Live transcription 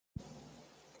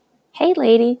Hey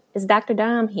lady, it's Dr.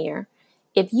 Dom here.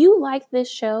 If you like this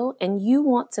show and you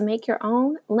want to make your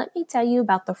own, let me tell you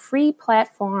about the free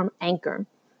platform Anchor.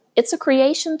 It's a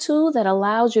creation tool that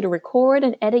allows you to record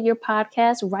and edit your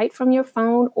podcast right from your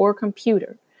phone or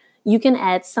computer. You can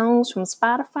add songs from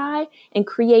Spotify and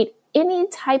create any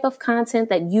type of content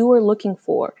that you are looking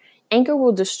for. Anchor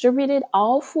will distribute it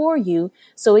all for you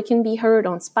so it can be heard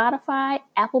on Spotify,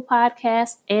 Apple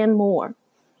Podcasts, and more.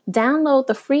 Download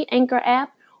the free Anchor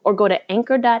app or go to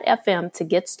anchor.fm to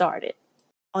get started.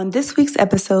 On this week's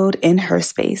episode in Her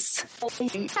Space.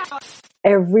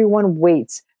 Everyone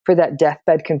waits for that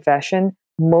deathbed confession.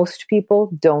 Most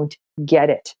people don't get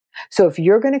it. So if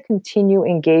you're going to continue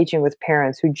engaging with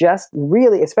parents who just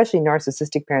really, especially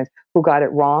narcissistic parents who got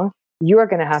it wrong, you are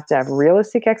going to have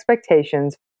realistic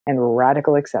expectations and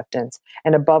radical acceptance.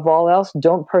 And above all else,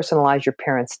 don't personalize your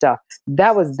parents' stuff.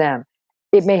 That was them.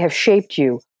 It may have shaped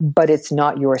you, but it's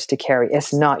not yours to carry.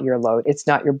 It's not your load. It's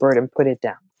not your burden. Put it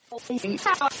down.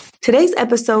 Today's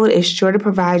episode is sure to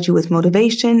provide you with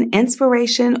motivation,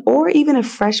 inspiration, or even a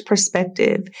fresh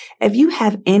perspective. If you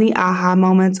have any aha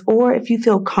moments or if you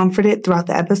feel comforted throughout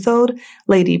the episode,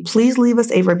 lady, please leave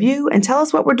us a review and tell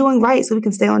us what we're doing right so we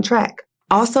can stay on track.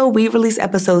 Also, we release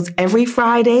episodes every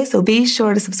Friday, so be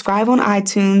sure to subscribe on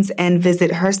iTunes and visit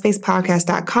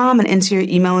herspacepodcast.com and enter your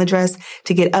email address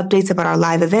to get updates about our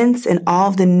live events and all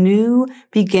of the new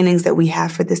beginnings that we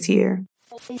have for this year.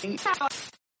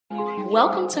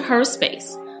 Welcome to Her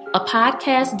Space, a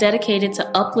podcast dedicated to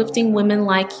uplifting women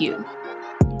like you.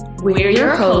 We're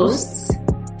your hosts,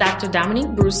 Dr.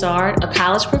 Dominique Broussard, a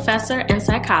college professor and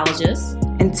psychologist,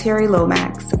 and Terry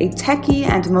Lomax, a techie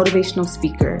and motivational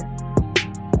speaker.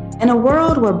 In a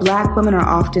world where Black women are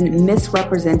often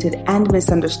misrepresented and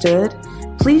misunderstood,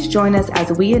 please join us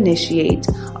as we initiate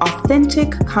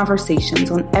authentic conversations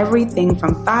on everything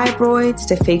from fibroids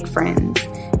to fake friends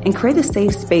and create a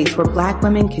safe space where Black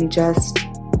women can just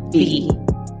be.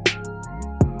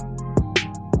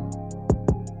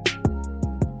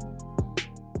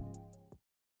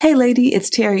 Hey lady, it's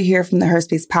Terry here from the Her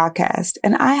Space podcast,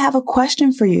 and I have a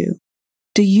question for you.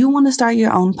 Do you want to start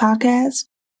your own podcast?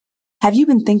 Have you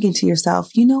been thinking to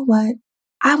yourself, you know what?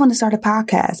 I want to start a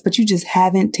podcast, but you just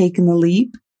haven't taken the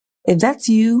leap? If that's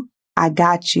you, I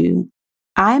got you.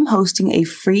 I'm hosting a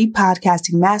free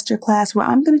podcasting masterclass where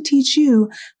I'm going to teach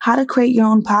you how to create your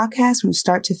own podcast from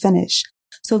start to finish.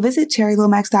 So visit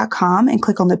terrylomax.com and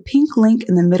click on the pink link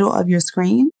in the middle of your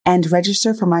screen and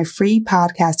register for my free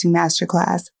podcasting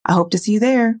masterclass. I hope to see you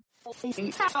there.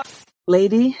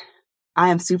 Lady, I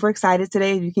am super excited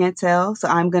today, if you can't tell. So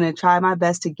I'm going to try my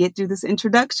best to get through this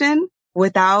introduction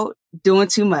without doing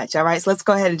too much. All right. So let's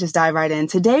go ahead and just dive right in.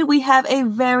 Today, we have a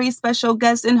very special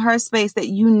guest in Her Space that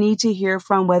you need to hear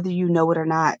from, whether you know it or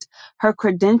not. Her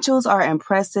credentials are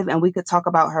impressive, and we could talk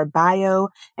about her bio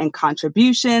and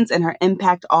contributions and her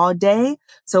impact all day.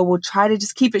 So we'll try to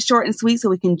just keep it short and sweet so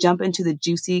we can jump into the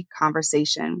juicy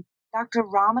conversation. Dr.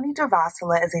 Ramani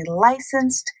Durvasula is a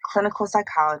licensed clinical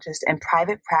psychologist in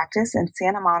private practice in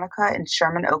Santa Monica and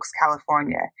Sherman Oaks,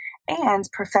 California, and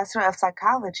professor of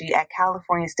psychology at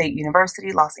California State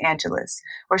University, Los Angeles,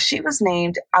 where she was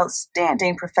named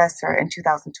Outstanding Professor in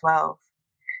 2012.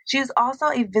 She is also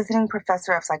a visiting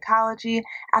professor of psychology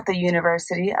at the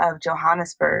University of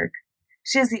Johannesburg.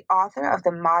 She is the author of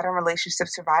the Modern Relationship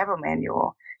Survival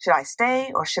Manual, Should I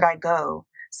Stay or Should I Go?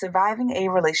 Surviving a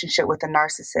Relationship with a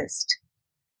Narcissist.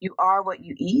 You Are What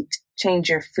You Eat, Change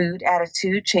Your Food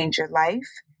Attitude, Change Your Life,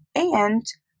 and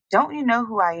Don't You Know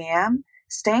Who I Am?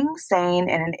 Staying Sane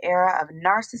in an Era of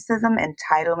Narcissism,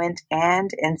 Entitlement,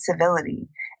 and Incivility,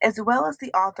 as well as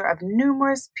the author of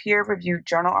numerous peer-reviewed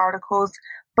journal articles,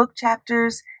 book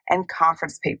chapters, and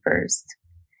conference papers.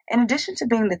 In addition to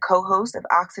being the co-host of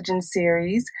Oxygen's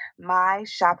series, My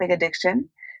Shopping Addiction,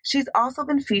 she's also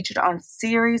been featured on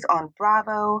series on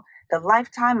Bravo, the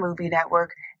Lifetime Movie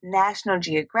Network, National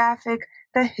Geographic,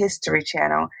 the History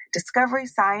Channel, Discovery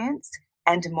Science,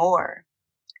 and more.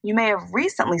 You may have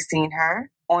recently seen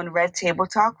her on Red Table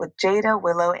Talk with Jada,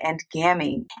 Willow, and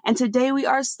Gammy. And today we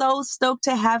are so stoked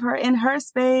to have her in Her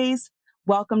Space.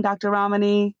 Welcome, Dr.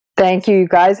 Ramani. Thank you,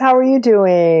 guys. How are you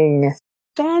doing?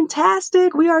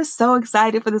 Fantastic. We are so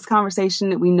excited for this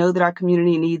conversation. We know that our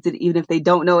community needs it, even if they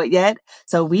don't know it yet.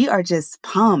 So we are just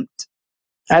pumped.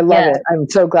 I love it. I'm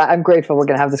so glad. I'm grateful we're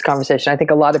going to have this conversation. I think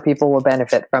a lot of people will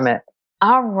benefit from it.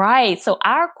 All right. So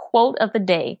our quote of the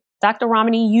day, Dr.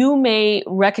 Ramani, you may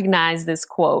recognize this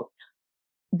quote.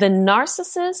 The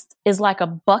narcissist is like a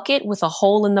bucket with a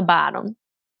hole in the bottom.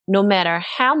 No matter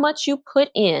how much you put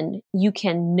in, you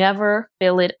can never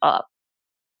fill it up.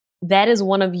 That is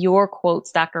one of your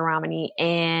quotes, Dr. Ramani.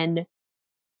 And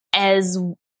as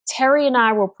Terry and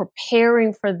I were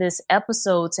preparing for this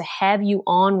episode to have you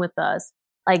on with us,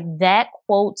 like that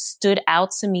quote stood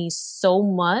out to me so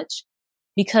much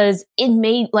because it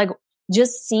made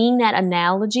just seeing that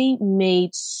analogy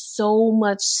made so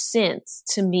much sense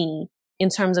to me in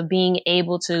terms of being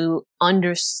able to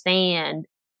understand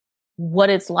what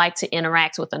it's like to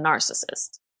interact with a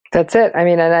narcissist. That's it. I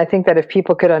mean, and I think that if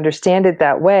people could understand it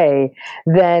that way,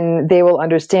 then they will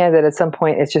understand that at some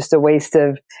point it's just a waste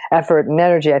of effort and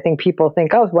energy. I think people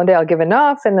think, oh, one day I'll give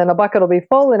enough and then a bucket will be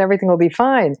full and everything will be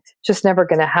fine. It's just never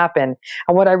going to happen.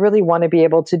 And what I really want to be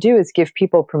able to do is give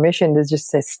people permission to just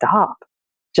say, stop,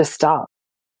 just stop.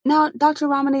 Now, Dr.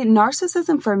 Ramani,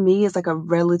 narcissism for me is like a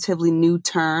relatively new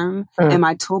term in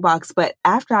my toolbox. But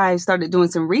after I started doing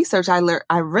some research, I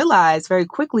realized very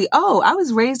quickly, oh, I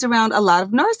was raised around a lot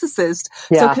of narcissists.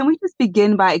 Yeah. So can we just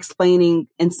begin by explaining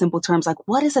in simple terms, like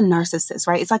what is a narcissist,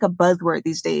 right? It's like a buzzword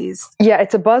these days. Yeah,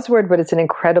 it's a buzzword, but it's an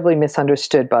incredibly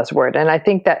misunderstood buzzword. And I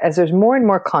think that as there's more and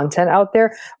more content out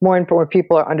there, more and more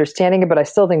people are understanding it, but I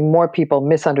still think more people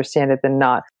misunderstand it than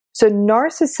not. So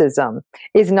narcissism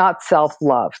is not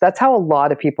self-love. That's how a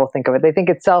lot of people think of it. They think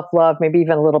it's self-love, maybe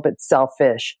even a little bit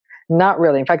selfish. Not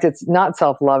really. In fact, it's not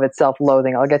self-love, it's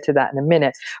self-loathing. I'll get to that in a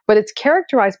minute. But it's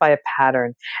characterized by a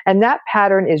pattern. And that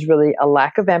pattern is really a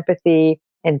lack of empathy,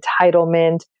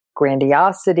 entitlement,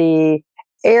 grandiosity,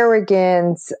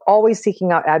 arrogance, always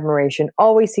seeking out admiration,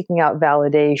 always seeking out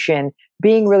validation,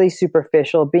 being really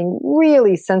superficial, being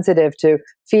really sensitive to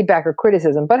feedback or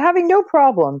criticism, but having no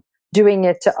problem doing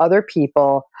it to other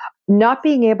people, not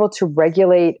being able to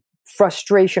regulate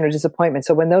frustration or disappointment.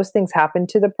 So when those things happen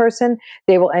to the person,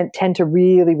 they will tend to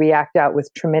really react out with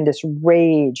tremendous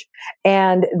rage.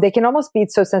 And they can almost be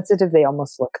so sensitive, they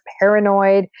almost look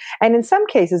paranoid. And in some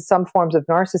cases, some forms of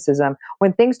narcissism,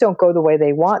 when things don't go the way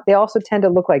they want, they also tend to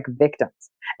look like victims.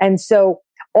 And so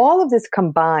all of this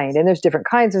combined, and there's different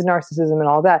kinds of narcissism and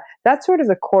all that, that's sort of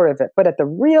the core of it. But at the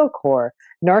real core,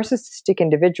 narcissistic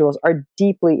individuals are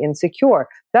deeply insecure.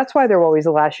 That's why they're always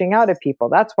lashing out at people.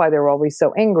 That's why they're always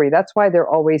so angry. That's why they're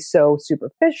always so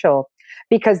superficial,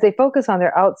 because they focus on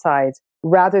their outsides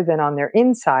rather than on their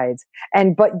insides.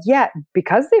 But yet,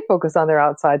 because they focus on their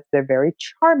outsides, they're very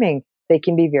charming. They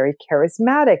can be very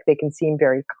charismatic. They can seem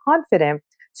very confident.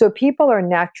 So people are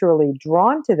naturally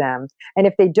drawn to them. And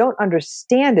if they don't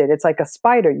understand it, it's like a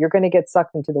spider. You're going to get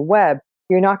sucked into the web.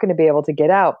 You're not going to be able to get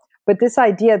out. But this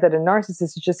idea that a narcissist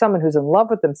is just someone who's in love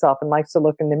with themselves and likes to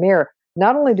look in the mirror,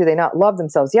 not only do they not love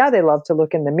themselves, yeah, they love to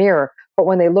look in the mirror, but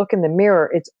when they look in the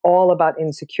mirror, it's all about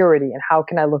insecurity and how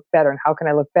can I look better and how can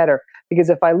I look better? Because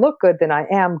if I look good, then I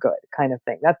am good, kind of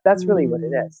thing. That's really what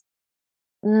it is.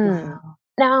 Wow.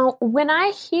 Now, when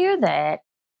I hear that,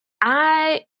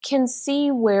 I can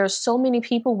see where so many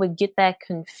people would get that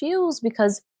confused,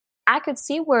 because I could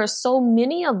see where so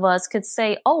many of us could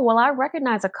say, oh, well, I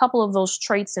recognize a couple of those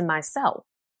traits in myself.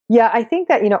 Yeah, I think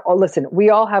that, listen, we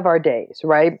all have our days,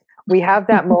 right? We have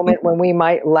that moment when we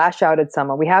might lash out at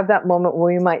someone. We have that moment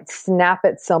when we might snap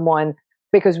at someone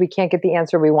because we can't get the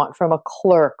answer we want from a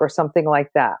clerk or something like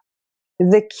that.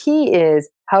 The key is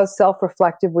how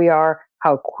self-reflective we are,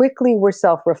 how quickly we're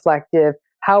self-reflective,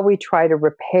 how we try to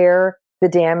repair the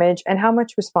damage, and how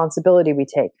much responsibility we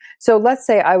take. So let's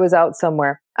say I was out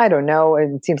somewhere, I don't know,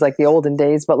 it seems like the olden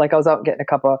days, but like I was out getting a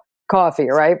cup of coffee,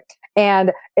 right?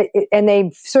 And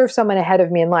they serve someone ahead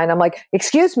of me in line. I'm like,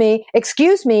 excuse me,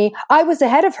 I was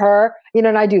ahead of her,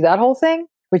 and I do that whole thing,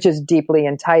 which is deeply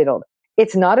entitled.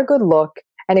 It's not a good look.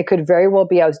 And it could very well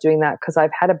be I was doing that because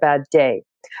I've had a bad day.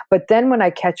 But then when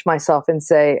I catch myself and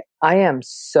say, I am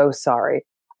so sorry,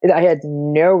 I had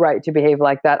no right to behave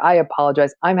like that. I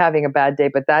apologize. I'm having a bad day,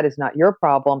 but that is not your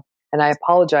problem. And I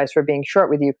apologize for being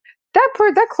short with you.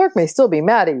 That clerk may still be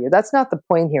mad at you. That's not the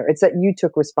point here. It's that you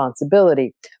took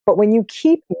responsibility. But when you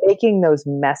keep making those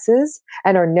messes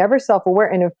and are never self-aware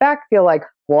and in fact feel like,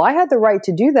 well, I had the right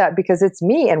to do that because it's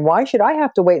me. And why should I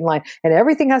have to wait in line? And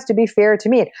everything has to be fair to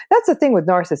me. And that's the thing with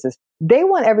narcissists. They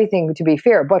want everything to be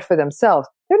fair, but for themselves.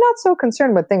 They're not so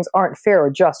concerned when things aren't fair or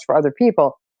just for other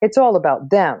people. It's all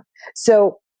about them.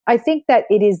 So I think that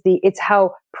it's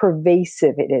how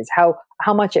pervasive it is, how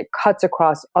much it cuts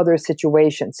across other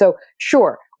situations. So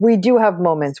sure, we do have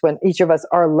moments when each of us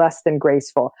are less than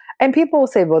graceful. And people will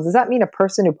say, well, does that mean a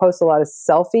person who posts a lot of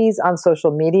selfies on social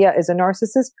media is a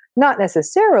narcissist? Not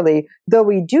necessarily, though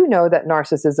we do know that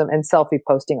narcissism and selfie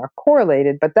posting are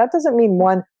correlated, but that doesn't mean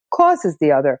one causes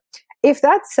the other. If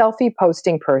that selfie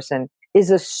posting person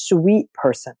is a sweet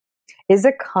person, is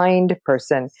a kind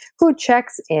person who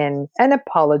checks in and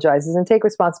apologizes and take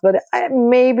responsibility.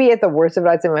 Maybe at the worst of it,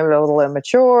 I'd say maybe they're a little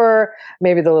immature,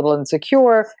 maybe they're a little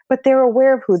insecure, but they're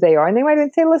aware of who they are. And they might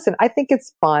even say, listen, I think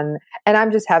it's fun and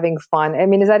I'm just having fun. I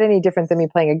mean, is that any different than me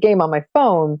playing a game on my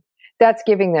phone? That's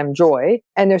giving them joy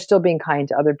and they're still being kind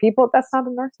to other people. That's not a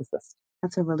narcissist.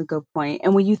 That's a really good point.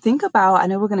 And when you think about, I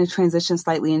know we're going to transition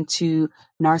slightly into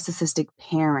narcissistic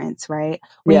parents, right?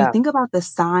 When you think about the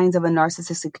signs of a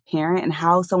narcissistic parent and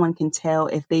how someone can tell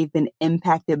if they've been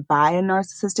impacted by a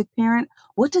narcissistic parent,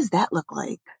 what does that look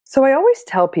like? So I always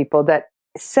tell people that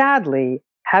sadly,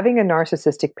 having a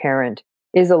narcissistic parent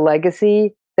is a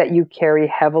legacy that you carry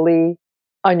heavily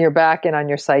on your back and on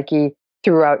your psyche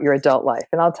throughout your adult life.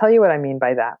 And I'll tell you what I mean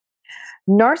by that.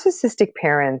 Narcissistic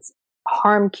parents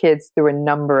harm kids through a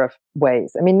number of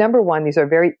ways. I mean, number one, these are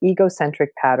very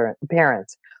egocentric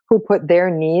parents who put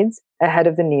their needs ahead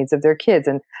of the needs of their kids.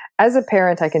 And as a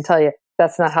parent, I can tell you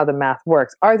that's not how the math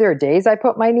works. Are there days I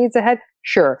put my needs ahead?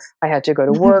 Sure. I had to go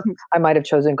to work. I might have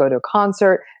chosen to go to a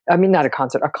concert. I mean, not a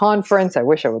concert, a conference. I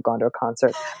wish I would have gone to a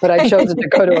concert, but I chose to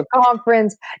go to a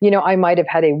conference. You know, I might have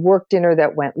had a work dinner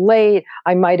that went late.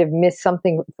 I might have missed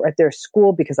something at their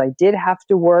school because I did have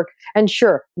to work. And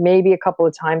sure, maybe a couple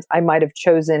of times I might have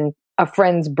chosen a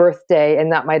friend's birthday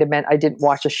and that might have meant I didn't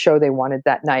watch a show they wanted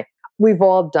that night. We've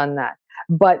all done that.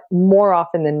 But more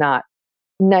often than not,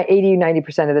 80,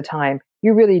 90% of the time,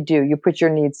 you really do. You put your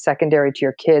needs secondary to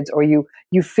your kids or you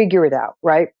figure it out,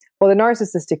 right? Well, the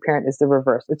narcissistic parent is the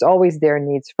reverse. It's always their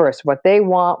needs first. What they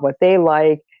want, what they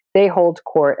like, they hold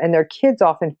court. And their kids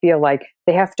often feel like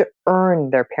they have to earn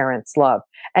their parents' love.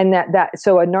 And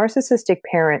so a narcissistic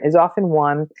parent is often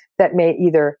one that may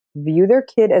either view their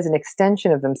kid as an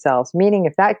extension of themselves, meaning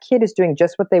if that kid is doing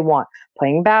just what they want,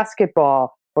 playing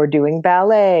basketball or doing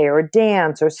ballet or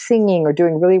dance or singing or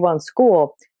doing really well in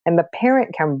school, and the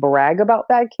parent can brag about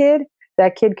that kid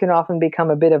can often become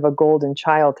a bit of a golden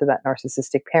child to that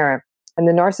narcissistic parent. And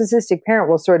the narcissistic parent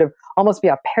will sort of almost be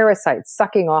a parasite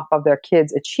sucking off of their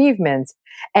kids' achievements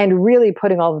and really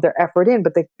putting all of their effort in.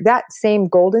 But that same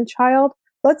golden child,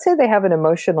 let's say they have an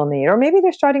emotional need, or maybe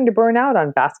they're starting to burn out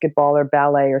on basketball or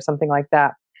ballet or something like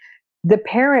that. The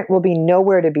parent will be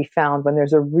nowhere to be found when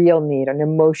there's a real need, an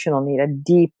emotional need, a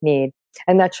deep need.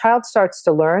 And that child starts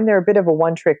to learn they're a bit of a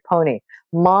one-trick pony.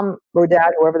 Mom or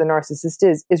dad, whoever the narcissist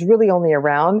is really only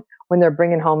around when they're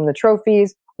bringing home the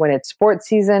trophies, when it's sports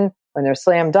season, when they're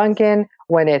slam dunking,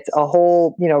 when it's a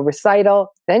whole, recital,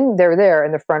 then they're there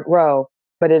in the front row.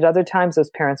 But at other times, those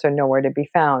parents are nowhere to be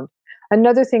found.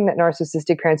 Another thing that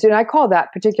narcissistic parents do, and I call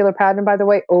that particular pattern, by the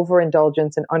way,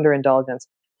 overindulgence and underindulgence.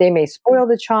 They may spoil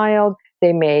the child.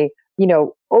 They may,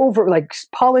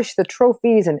 polish the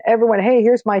trophies and everyone, hey,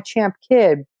 here's my champ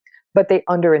kid. But they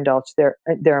underindulge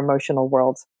their emotional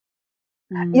worlds.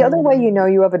 Mm. The other way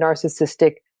you have a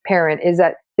narcissistic parent is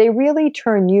that they really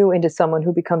turn you into someone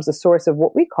who becomes a source of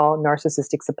what we call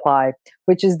narcissistic supply,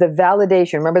 which is the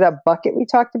validation. Remember that bucket we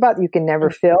talked about that you can never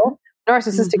fill?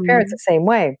 Narcissistic parents the same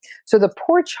way. So the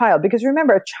poor child, because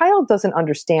remember, a child doesn't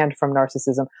understand from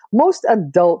narcissism. Most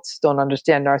adults don't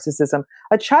understand narcissism.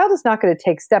 A child is not going to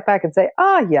take a step back and say,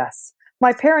 yes,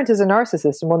 my parent is a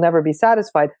narcissist and will never be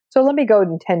satisfied, so let me go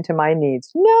and tend to my needs.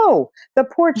 No, the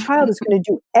poor child is going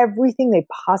to do everything they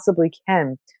possibly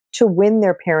can to win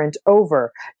their parent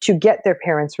over, to get their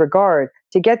parents' regard,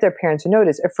 to get their parents'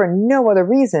 notice, if for no other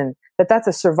reason that's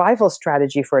a survival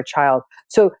strategy for a child.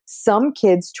 So some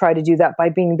kids try to do that by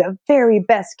being the very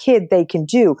best kid they can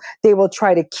do. They will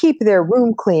try to keep their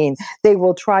room clean. They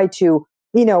will try to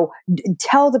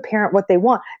tell the parent what they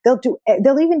want.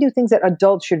 They'll even do things that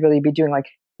adults should really be doing, like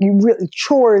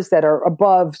chores that are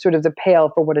above sort of the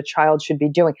pale for what a child should be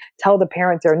doing. Tell the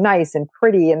parent they're nice and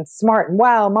pretty and smart and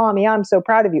wow, mommy, I'm so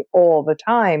proud of you all the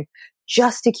time,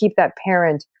 just to keep that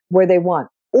parent where they want.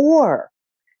 Or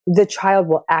the child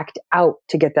will act out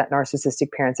to get that narcissistic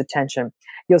parent's attention.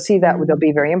 You'll see that they'll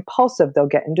be very impulsive. They'll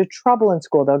get into trouble in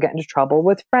school. They'll get into trouble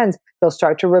with friends. They'll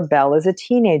start to rebel as a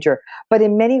teenager. But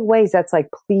in many ways, that's like,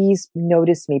 please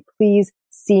notice me. Please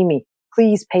see me.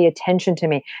 Please pay attention to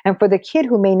me. And for the kid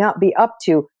who may not be up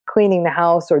to cleaning the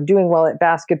house or doing well at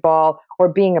basketball or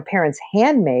being a parent's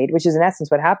handmaid, which is in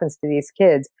essence what happens to these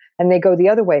kids, and they go the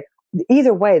other way.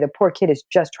 Either way, the poor kid is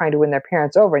just trying to win their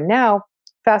parents over. Now,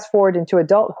 fast forward into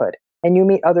adulthood and you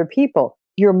meet other people.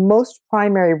 Your most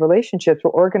primary relationships were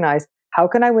organized. How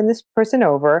can I win this person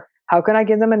over? How can I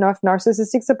give them enough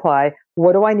narcissistic supply?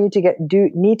 What do I need to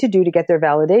do to get their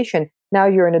validation? Now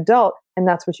you're an adult, and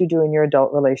that's what you do in your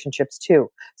adult relationships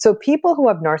too. So people who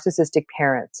have narcissistic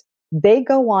parents they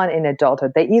go on in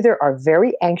adulthood. They either are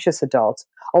very anxious adults,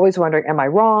 always wondering, am I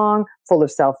wrong? Full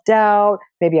of self-doubt.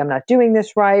 Maybe I'm not doing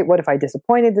this right. What if I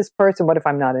disappointed this person? What if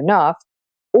I'm not enough?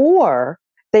 Or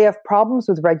they have problems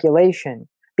with regulation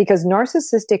because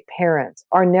narcissistic parents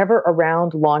are right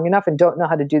around long enough and don't know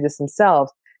how to do this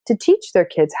themselves to teach their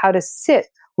kids how to sit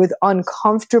with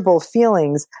uncomfortable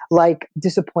feelings like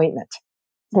disappointment.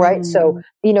 Right. So,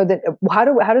 how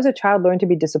does a child learn to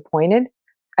be disappointed?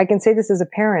 I can say this as a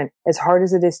parent, as hard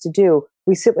as it is to do,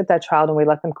 we sit with that child and we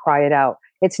let them cry it out.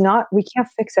 We can't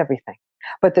fix everything.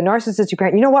 But the narcissistic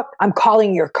parent, you know what? I'm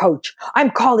calling your coach. I'm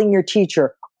calling your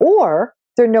teacher. Or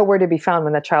they're nowhere to be found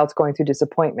when that child's going through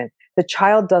disappointment. The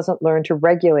child doesn't learn to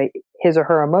regulate his or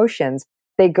her emotions.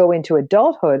 They go into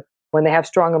adulthood. When they have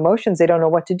strong emotions, they don't know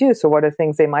what to do. So what are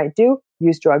things they might do?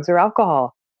 Use drugs or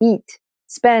alcohol, eat,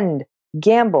 spend,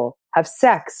 gamble, have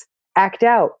sex, act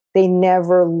out. They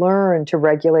never learn to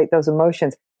regulate those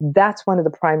emotions. That's one of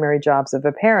the primary jobs of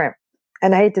a parent.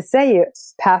 And I hate to say it,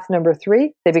 path number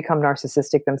 3, they become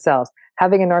narcissistic themselves.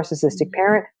 Having a narcissistic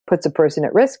parent puts a person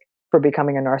at risk for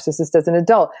becoming a narcissist as an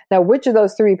adult. Now, which of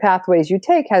those 3 pathways you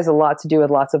take has a lot to do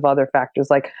with lots of other factors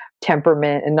like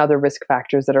temperament and other risk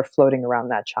factors that are floating around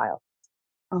that child.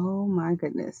 Oh my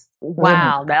goodness.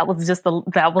 Wow. That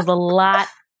was a lot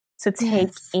to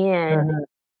take in.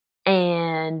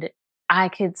 And I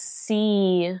could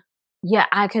see,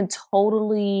 I can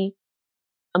totally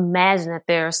imagine that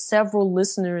there are several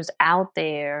listeners out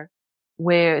there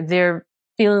where they're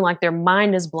feeling like their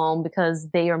mind is blown because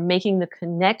they are making the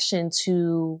connection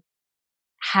to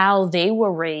how they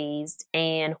were raised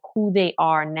and who they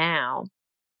are now.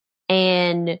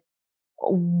 And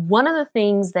one of the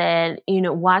things that,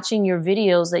 watching your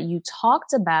videos that you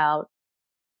talked about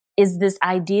is this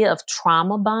idea of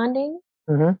trauma bonding.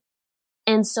 Mm-hmm.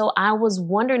 And so I was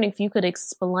wondering if you could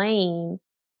explain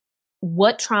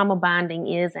what trauma bonding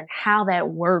is and how that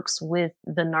works with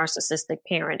the narcissistic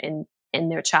parent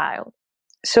and their child.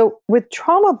 So with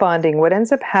trauma bonding, what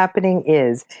ends up happening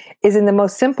is in the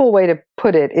most simple way to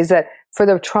put it, is that for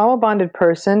the trauma bonded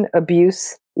person,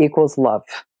 abuse equals love.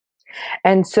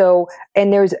 And so,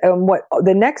 there's what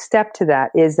the next step to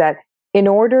that is that in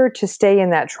order to stay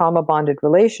in that trauma bonded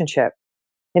relationship,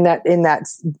 in that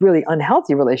really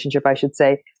unhealthy relationship, I should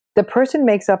say, the person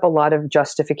makes up a lot of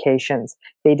justifications.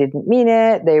 They didn't mean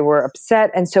it. They were upset.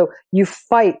 And so you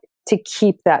fight to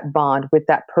keep that bond with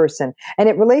that person. And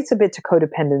it relates a bit to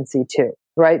codependency too,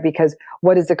 right? Because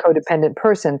what is a codependent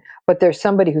person? But there's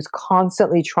somebody who's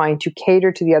constantly trying to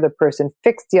cater to the other person,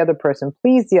 fix the other person,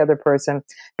 please the other person,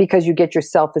 because you get your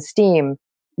self-esteem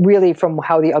really from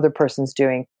how the other person's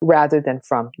doing rather than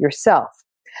from yourself.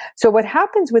 So what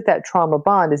happens with that trauma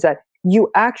bond is that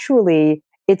you actually,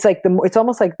 it's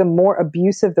almost like the more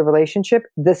abusive the relationship,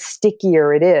 the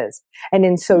stickier it is. And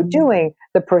in so doing,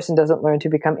 the person doesn't learn to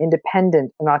become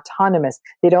independent and autonomous.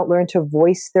 They don't learn to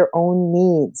voice their own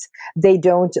needs. They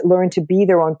don't learn to be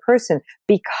their own person,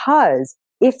 because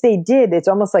if they did, it's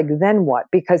almost like, then what?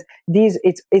 Because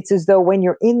it's as though when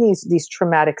you're in these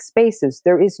traumatic spaces,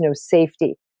 there is no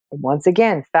safety. And once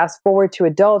again, fast forward to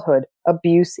adulthood,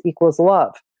 abuse equals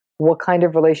love. What kind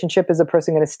of relationship is a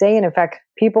person going to stay in? In fact,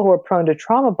 people who are prone to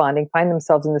trauma bonding find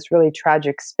themselves in this really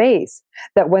tragic space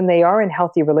that when they are in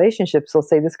healthy relationships, they'll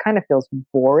say, this kind of feels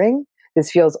boring. This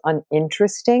feels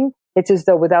uninteresting. It's as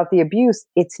though without the abuse,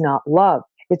 it's not love.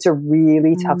 It's a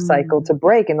really tough cycle to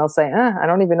break. And they'll say, I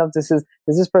don't even know if does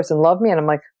this person love me? And I'm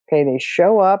like, okay, they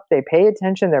show up, they pay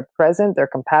attention, they're present, they're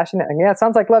compassionate. And yeah, it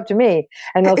sounds like love to me.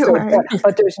 And they'll say,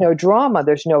 but there's no drama,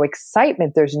 there's no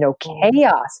excitement, there's no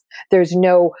chaos, there's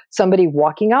no somebody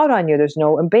walking out on you, there's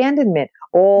no abandonment,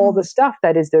 all the stuff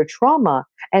that is their trauma.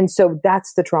 And so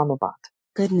that's the trauma bond.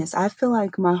 Goodness, I feel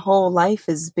like my whole life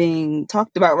is being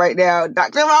talked about right now.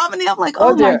 Dr. Ramani, I'm like,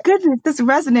 oh my goodness, this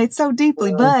resonates so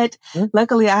deeply. But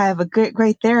luckily I have a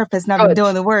great therapist and I've been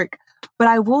doing the work. But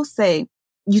I will say,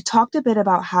 you talked a bit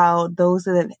about how those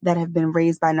that have been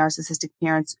raised by narcissistic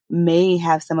parents may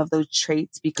have some of those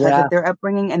traits because of their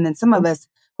upbringing. And then some of us,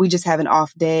 we just have an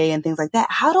off day and things like that.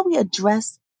 How do we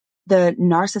address the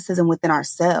narcissism within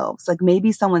ourselves? Like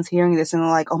maybe someone's hearing this and they're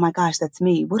like, oh my gosh, that's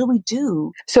me. What do we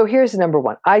do? So here's number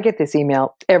one. I get this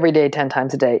email every day, 10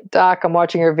 times a day. Doc, I'm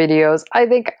watching your videos. I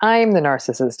think I'm the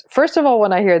narcissist. First of all,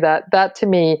 when I hear that to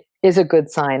me is a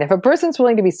good sign. If a person's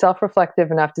willing to be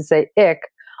self-reflective enough to say, ick,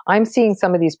 I'm seeing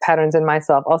some of these patterns in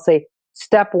myself, I'll say,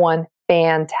 step one,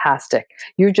 fantastic.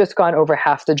 You've just gone over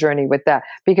half the journey with that,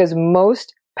 because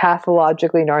most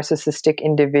pathologically narcissistic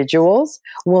individuals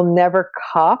will never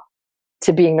cop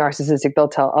to being narcissistic. They'll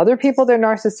tell other people they're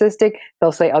narcissistic.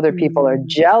 They'll say other people are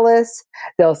jealous.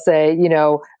 They'll say,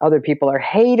 other people are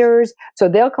haters. So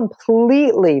they'll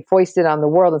completely foist it on the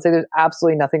world and say there's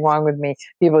absolutely nothing wrong with me.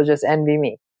 People just envy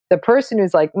me. The person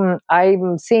who's like,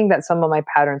 I'm seeing that some of my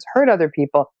patterns hurt other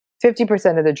people,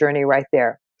 50% of the journey right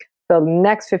there. The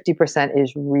next 50%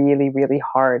 is really, really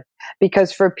hard,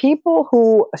 because for people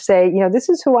who say, this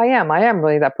is who I am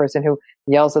really that person who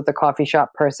yells at the coffee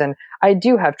shop person. I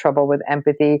do have trouble with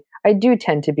empathy. I do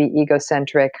tend to be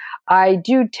egocentric. I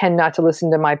do tend not to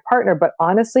listen to my partner. But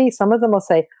honestly, some of them will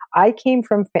say, I came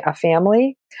from a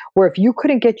family where if you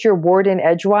couldn't get your word in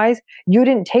edgewise, you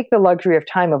didn't take the luxury of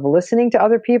time of listening to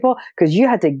other people because you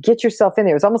had to get yourself in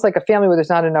there. It was almost like a family where there's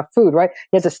not enough food, right?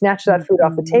 You had to snatch that food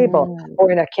off the table.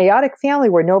 Or in a chaotic family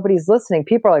where nobody's listening,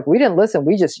 people are like, we didn't listen.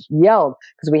 We just yelled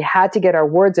because we had to get our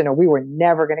words in or we were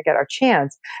never going to get our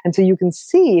chance. And so you can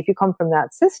see if you come from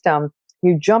that system,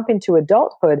 you jump into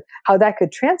adulthood, how that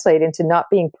could translate into not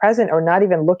being present or not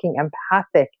even looking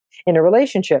empathic in a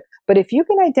relationship. But if you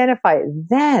can identify it,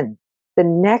 then the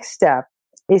next step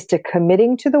is to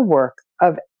committing to the work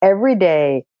of every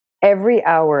day, every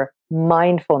hour,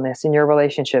 mindfulness in your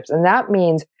relationships. And that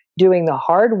means doing the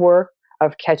hard work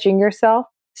of catching yourself,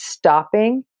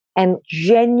 stopping, and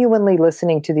genuinely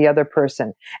listening to the other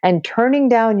person and turning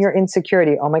down your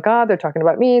insecurity. Oh my God, they're talking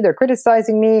about me. They're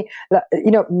criticizing me.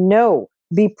 No.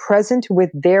 Be present with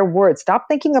their words. Stop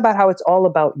thinking about how it's all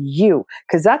about you,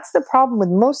 because that's the problem with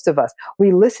most of us.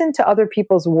 We listen to other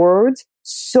people's words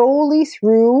solely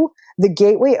through the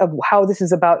gateway of how this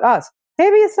is about us.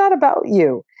 Maybe it's not about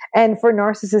you. And for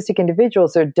narcissistic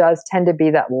individuals, there does tend to be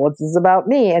that, well, this is about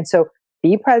me. And so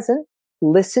be present,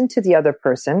 listen to the other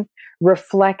person,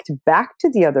 reflect back to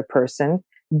the other person,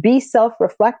 be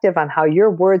self-reflective on how your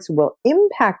words will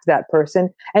impact that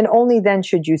person, and only then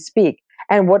should you speak.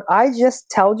 And what I just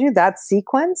told you, that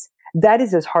sequence, that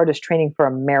is as hard as training for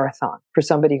a marathon for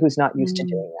somebody who's not used to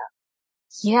doing that.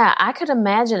 Yeah, I could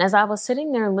imagine as I was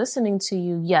sitting there listening to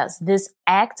you, yes, this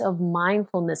act of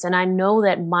mindfulness. And I know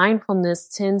that mindfulness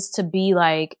tends to be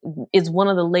is one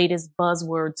of the latest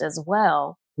buzzwords as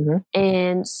well. Mm-hmm.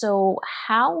 And so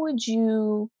how would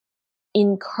you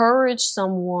encourage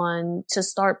someone to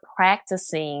start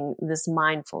practicing this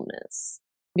mindfulness?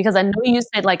 Because I know you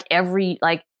said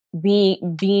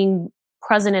being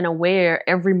present and aware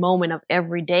every moment of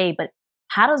every day, but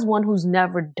how does one who's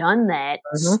never done that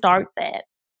start that?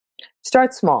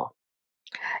 Start small,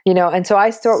 and so I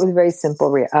start with very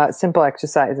simple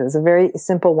exercises. A very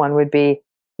simple one would be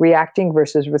reacting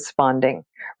versus responding.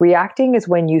 Reacting is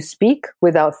when you speak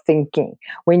without thinking.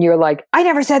 When you're like, I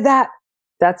never said that.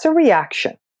 That's a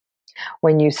reaction.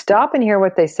 When you stop and hear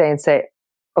what they say and say,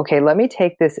 okay, let me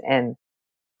take this in.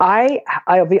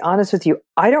 I'll be honest with you.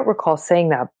 I don't recall saying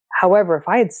that. However, if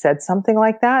I had said something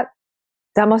like that,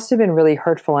 that must have been really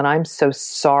hurtful. And I'm so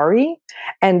sorry.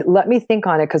 And let me think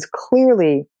on it, because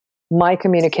clearly my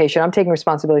communication, I'm taking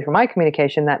responsibility for my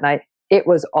communication that night. It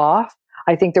was off.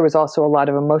 I think there was also a lot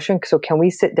of emotion. So can we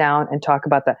sit down and talk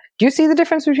about that? Do you see the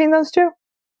difference between those two?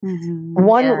 Mm-hmm.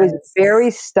 One was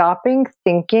very stopping,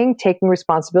 thinking, taking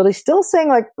responsibility, still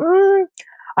saying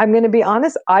I'm going to be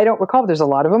honest, I don't recall. There's a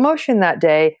lot of emotion that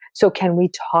day. So can we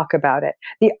talk about it?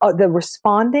 The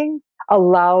responding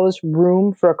allows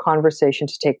room for a conversation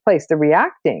to take place. The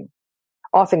reacting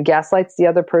often gaslights the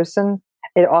other person.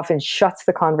 It often shuts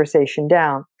the conversation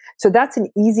down. So that's an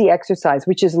easy exercise,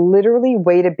 which is literally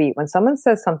way to be. When someone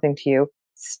says something to you,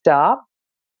 stop,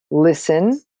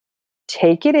 listen,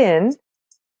 take it in,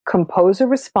 compose a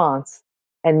response,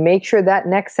 and make sure that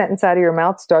next sentence out of your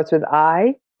mouth starts with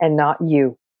I and not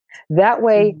you. That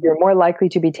way, you're more likely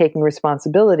to be taking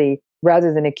responsibility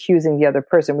rather than accusing the other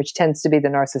person, which tends to be the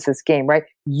narcissist game, right?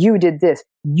 You did this.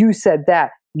 You said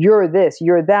that. You're this.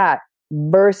 You're that.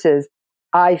 Versus,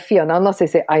 I feel. Now, unless they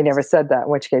say, I never said that, in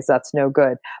which case that's no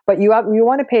good. But you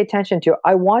want to pay attention to,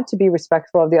 I want to be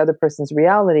respectful of the other person's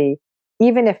reality,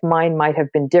 even if mine might have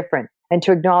been different. And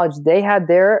to acknowledge they had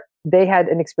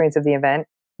an experience of the event.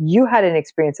 You had an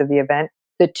experience of the event.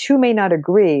 The two may not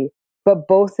agree, but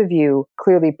both of you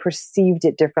clearly perceived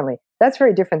it differently. That's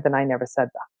very different than I never said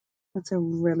that. That's a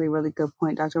really, really good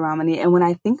point, Dr. Ramani. And when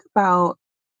I think about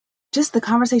just the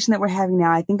conversation that we're having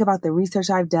now, I think about the research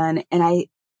I've done, and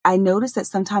I notice that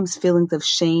sometimes feelings of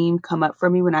shame come up for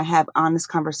me when I have honest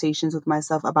conversations with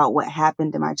myself about what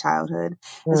happened in my childhood.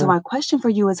 And so my question for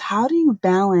you is, how do you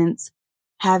balance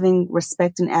having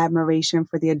respect and admiration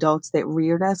for the adults that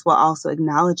reared us while also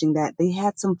acknowledging that they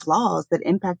had some flaws that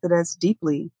impacted us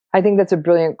deeply? I think that's a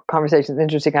brilliant conversation. It's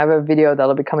interesting. I have a video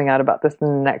that'll be coming out about this in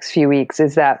the next few weeks,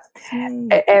 is that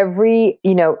every,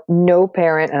 no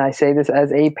parent, and I say this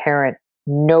as a parent,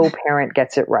 No parent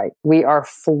gets it right. We are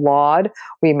flawed.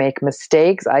 We make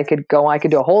mistakes. I could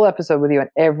do a whole episode with you on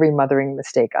every mothering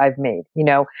mistake I've made,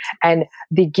 and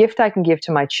the gift I can give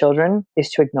to my children is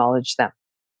to acknowledge them.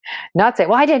 Not say,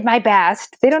 well, I did my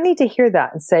best. They don't need to hear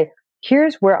that, and say,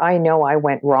 here's where I know I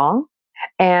went wrong.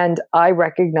 And I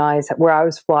recognize where I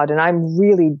was flawed. And I'm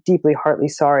really deeply, heartily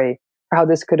sorry for how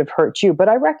this could have hurt you. But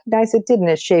I recognize it didn't.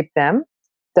 It shaped them.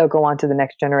 They'll go on to the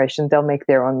next generation. They'll make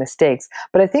their own mistakes.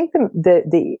 But I think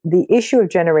the issue of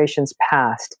generations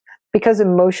past, because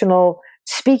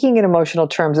speaking in emotional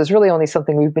terms is really only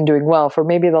something we've been doing well for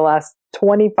maybe the last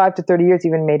 25 to 30 years,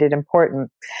 even made it important.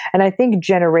 And I think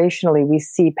generationally we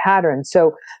see patterns.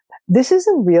 So this is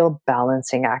a real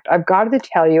balancing act. I've got to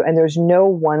tell you, and there's no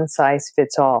one size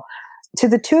fits all. To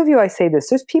the two of you, I say this,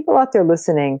 there's people out there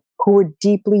listening who are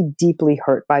deeply, deeply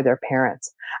hurt by their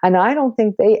parents. And I don't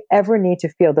think they ever need to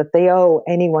feel that they owe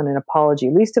anyone an apology,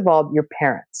 least of all your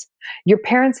parents. Your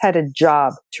parents had a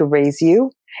job to raise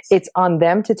you. It's on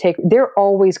them to they're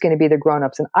always going to be the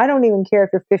grown-ups. And I don't even care if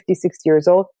you're 50, 60 years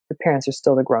old, the parents are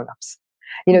still the grown-ups.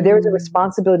 There's a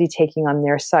responsibility taking on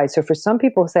their side. So for some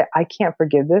people who say, I can't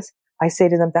forgive this, I say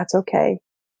to them, that's okay.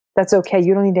 That's okay.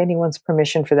 You don't need anyone's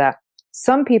permission for that.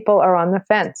 Some people are on the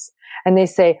fence and they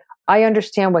say, I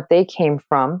understand what they came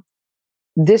from.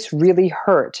 This really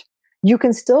hurt. You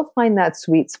can still find that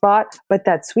sweet spot, but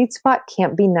that sweet spot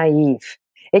can't be naive.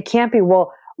 It can't be,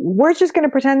 well, we're just going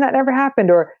to pretend that never happened,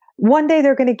 or one day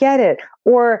they're going to get it,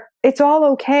 or it's all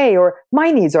okay, or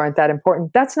my needs aren't that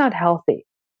important. That's not healthy.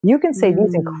 You can say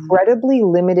these incredibly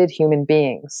limited human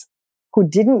beings who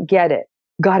didn't get it,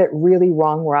 got it really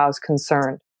wrong where I was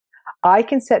concerned. I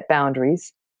can set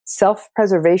boundaries.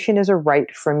 Self-preservation is a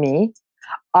right for me.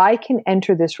 I can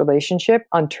enter this relationship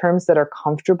on terms that are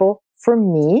comfortable for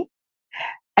me.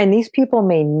 And these people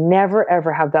may never,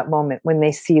 ever have that moment when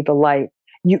they see the light.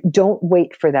 You don't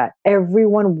wait for that.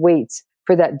 Everyone waits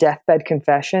for that deathbed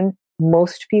confession.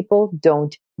 Most people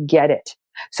don't get it.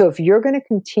 So if you're going to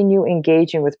continue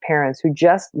engaging with parents who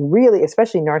just really,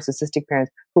 especially narcissistic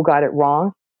parents who got it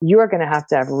wrong, you are going to have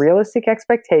realistic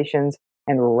expectations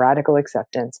and radical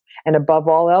acceptance. And above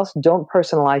all else, don't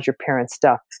personalize your parents'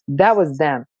 stuff. That was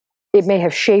them. It may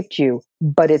have shaped you,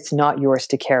 but it's not yours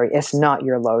to carry. It's not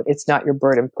your load. It's not your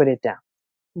burden. Put it down.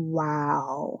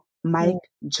 Wow. Mic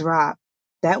drop.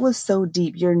 That was so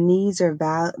deep. Your needs are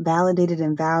validated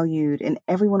and valued, and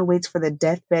everyone waits for the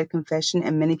deathbed confession,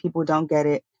 and many people don't get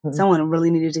it. Someone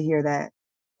really needed to hear that.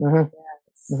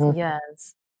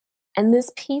 Yes. And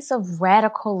this piece of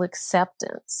radical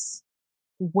acceptance,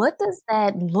 what does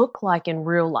that look like in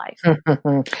real life?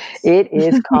 It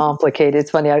is complicated.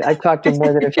 It's funny. I've talked to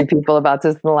more than a few people about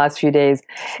this in the last few days.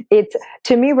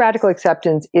 To me, radical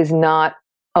acceptance is not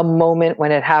a moment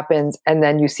when it happens and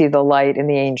then you see the light and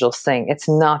the angels sing. It's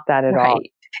not that at all.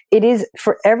 It is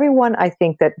for everyone. I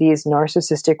think that these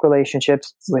narcissistic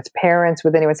relationships with parents,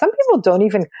 with anyone, some people don't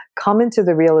even come into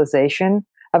the realization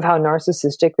of how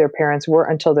narcissistic their parents were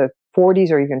until their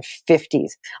 40s or even 50s.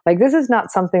 Like, this is not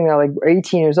something they're like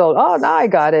 18 years old. Oh, now I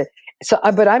got it. So,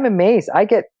 but I'm amazed.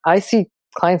 I see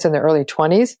clients in their early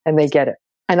 20s and they get it.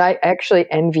 And I actually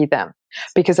envy them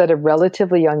because at a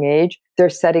relatively young age, they're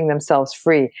setting themselves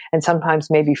free and sometimes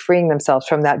maybe freeing themselves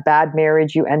from that bad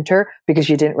marriage you enter because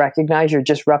you didn't recognize you're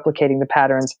just replicating the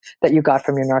patterns that you got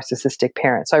from your narcissistic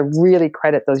parents. So I really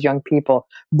credit those young people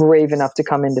brave enough to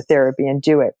come into therapy and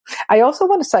do it. I also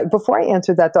want to, before I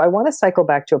answer that though, I want to cycle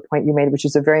back to a point you made, which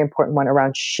is a very important one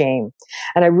around shame.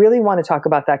 And I really want to talk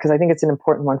about that because I think it's an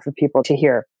important one for people to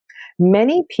hear.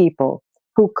 Many people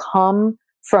who come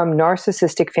from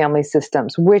narcissistic family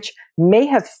systems, which may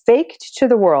have faked to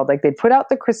the world, like they put out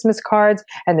the Christmas cards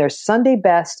and their Sunday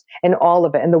best and all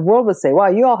of it. And the world would say, wow,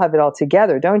 you all have it all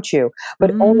together, don't you? But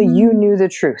only you knew the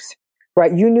truth,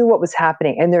 right? You knew what was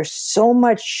happening. And there's so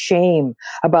much shame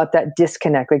about that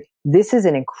disconnect. Like, this is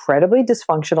an incredibly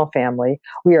dysfunctional family.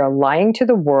 We are lying to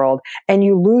the world, and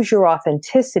you lose your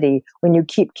authenticity when you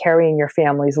keep carrying your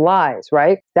family's lies,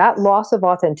 right? That loss of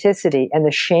authenticity and the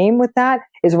shame with that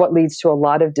is what leads to a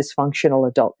lot of dysfunctional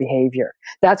adult behavior.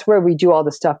 That's where we do all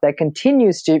the stuff that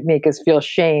continues to make us feel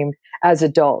shame as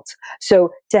adults.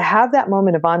 So to have that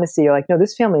moment of honesty, you're like, no,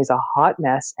 this family is a hot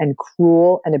mess and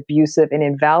cruel and abusive and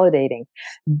invalidating.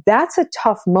 That's a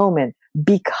tough moment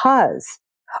because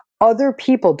other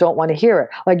people don't want to hear it.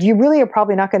 Like, you really are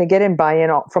probably not going to get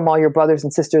buy-in from all your brothers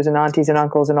and sisters and aunties and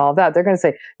uncles and all of that. They're going to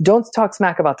say, don't talk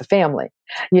smack about the family,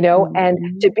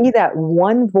 and to be that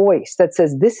one voice that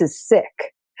says, this is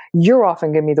sick, you're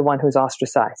often going to be the one who's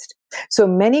ostracized. So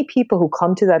many people who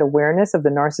come to that awareness of the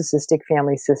narcissistic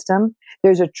family system,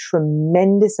 there's a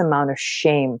tremendous amount of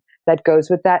shame that goes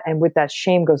with that. And with that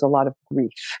shame goes a lot of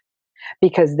grief,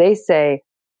 because they say,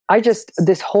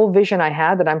 this whole vision I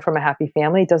had that I'm from a happy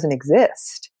family doesn't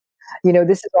exist.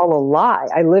 This is all a lie.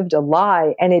 I lived a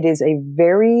lie. And it is a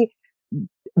very,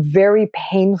 very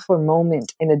painful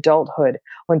moment in adulthood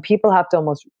when people have to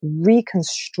almost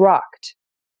reconstruct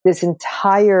this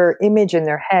entire image in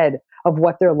their head of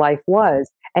what their life was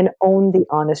and own the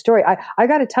honest story. I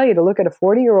got to tell you, to look at a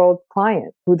 40-year-old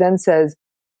client who then says,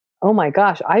 oh my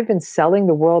gosh, I've been selling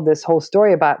the world this whole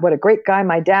story about what a great guy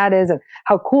my dad is and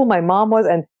how cool my mom was.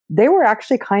 And they were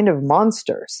actually kind of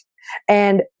monsters.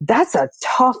 And that's a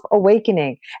tough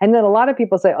awakening. And then a lot of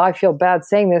people say, oh, I feel bad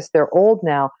saying this. They're old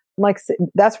now. I'm like,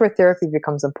 that's where therapy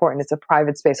becomes important. It's a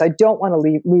private space. I don't want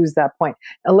to lose that point.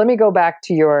 Now, let me go back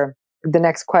to the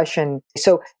next question.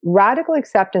 So radical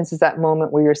acceptance is that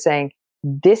moment where you're saying,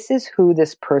 this is who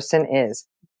this person is.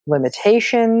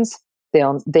 Limitations.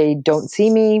 They don't see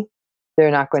me.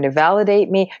 They're not going to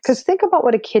validate me. Because think about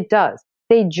what a kid does.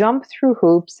 They jump through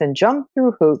hoops and jump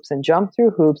through hoops and jump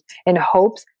through hoops in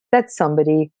hopes that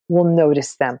somebody will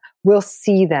notice them, will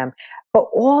see them. But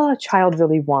all a child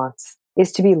really wants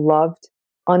is to be loved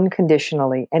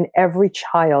unconditionally. And every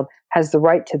child has the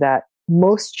right to that.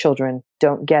 Most children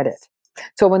don't get it.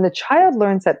 So when the child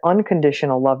learns that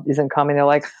unconditional love isn't coming, they're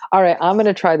like, all right, I'm going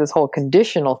to try this whole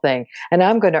conditional thing and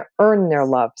I'm going to earn their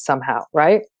love somehow,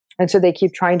 right? And so they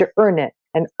keep trying to earn it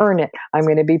and earn it. I'm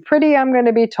going to be pretty. I'm going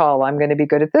to be tall. I'm going to be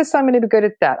good at this. I'm going to be good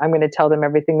at that. I'm going to tell them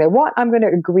everything they want. I'm going to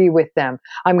agree with them.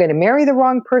 I'm going to marry the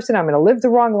wrong person. I'm going to live the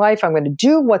wrong life. I'm going to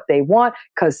do what they want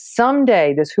because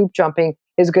someday this hoop jumping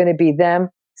is going to be them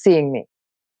seeing me.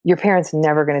 Your parents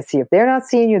never going to see you. If they're not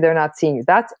seeing you, they're not seeing you.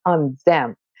 That's on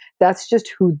them. That's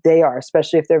just who they are,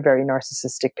 especially if they're very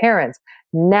narcissistic parents.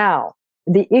 Now,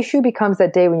 the issue becomes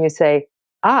that day when you say,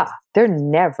 they're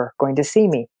never going to see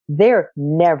me. They're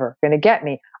never going to get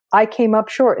me. I came up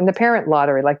short in the parent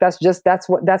lottery. Like that's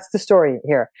the story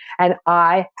here. And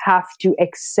I have to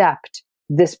accept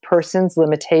this person's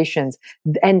limitations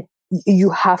and you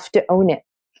have to own it.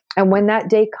 And when that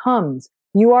day comes,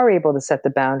 you are able to set the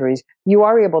boundaries. You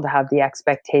are able to have the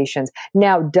expectations.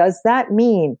 Now, does that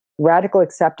mean radical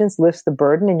acceptance lifts the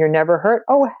burden and you're never hurt?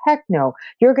 Oh, heck no.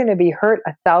 You're going to be hurt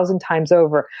 1,000 times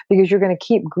over because you're going to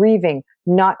keep grieving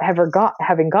not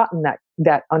having gotten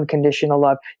that unconditional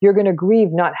love. You're going to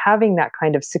grieve not having that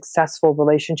kind of successful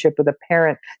relationship with a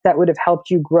parent that would have helped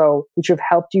you grow, which would have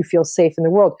helped you feel safe in the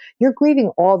world. You're grieving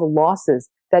all the losses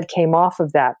that came off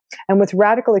of that. And with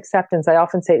radical acceptance, I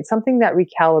often say it's something that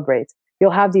recalibrates.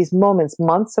 You'll have these moments,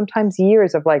 months, sometimes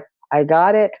years of like, I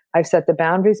got it. I've set the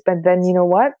boundaries, but then you know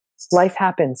what? Life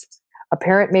happens. A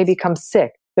parent may become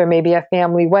sick. There may be a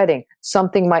family wedding.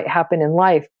 Something might happen in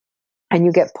life and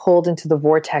you get pulled into the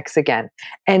vortex again.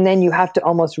 And then you have to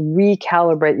almost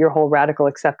recalibrate your whole radical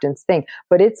acceptance thing.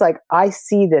 But it's like, I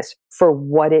see this for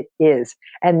what it is.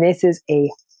 And this is a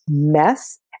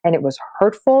mess. And it was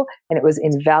hurtful and it was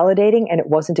invalidating and it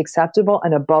wasn't acceptable.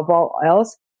 And above all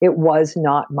else, it was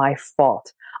not my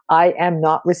fault. I am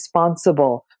not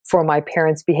responsible for my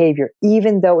parents' behavior,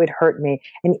 even though it hurt me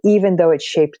and even though it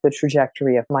shaped the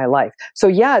trajectory of my life. So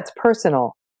yeah, it's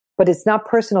personal, but it's not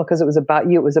personal because it was about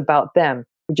you. It was about them.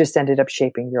 It just ended up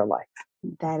shaping your life.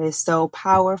 That is so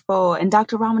powerful. And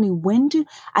Dr. Ramani,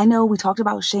 I know we talked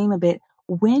about shame a bit.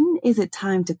 When is it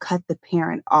time to cut the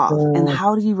parent off? And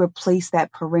how do you replace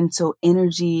that parental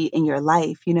energy in your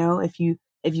life? You know, if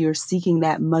you're seeking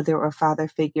that mother or father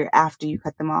figure after you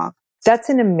cut them off? That's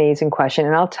an amazing question.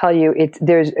 And I'll tell you,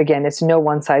 it's no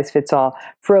one size fits all.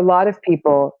 For a lot of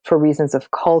people, for reasons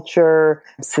of culture,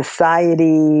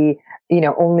 society,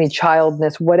 only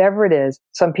childness, whatever it is,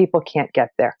 some people can't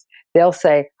get there. They'll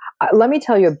say, let me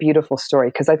tell you a beautiful story,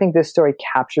 because I think this story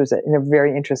captures it in a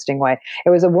very interesting way. It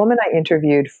was a woman I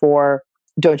interviewed for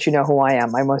Don't You Know Who I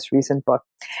Am, my most recent book.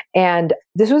 And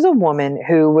this was a woman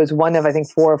who was one of, I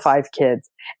think, 4 or 5 kids.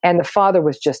 And the father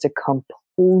was just a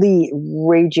complete,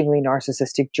 ragingly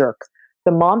narcissistic jerk.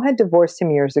 The mom had divorced him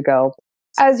years ago.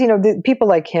 As you know, people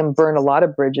like him burn a lot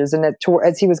of bridges. And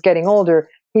as he was getting older,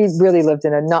 he really lived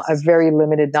in a very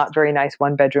limited, not very nice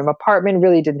 1-bedroom apartment,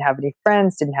 really didn't have any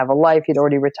friends, didn't have a life. He'd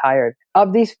already retired.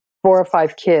 Of these 4 or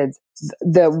 5 kids,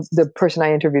 the person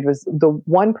I interviewed was the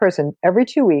one person every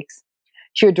 2 weeks.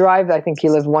 She would drive, I think he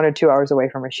lived 1 or 2 hours away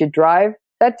from her. She'd drive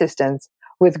that distance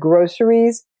with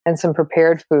groceries and some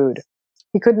prepared food.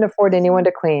 He couldn't afford anyone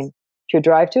to clean. She would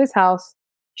drive to his house.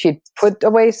 She'd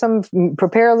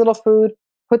prepare a little food,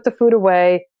 put the food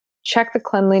away, check the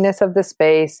cleanliness of the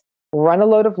space, run a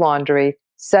load of laundry,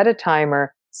 set a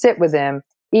timer, sit with him,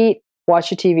 eat,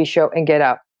 watch a TV show, and get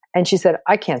up. And she said,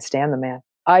 I can't stand the man.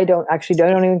 I don't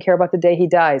even care about the day he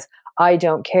dies. I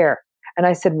don't care. And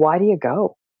I said, why do you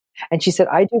go? And she said,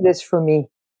 I do this for me.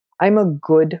 I'm a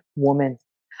good woman.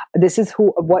 This is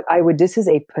this is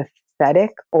a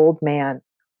pathetic old man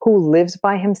who lives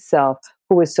by himself,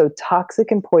 who is so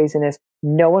toxic and poisonous.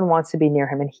 No one wants to be near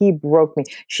him. And he broke me.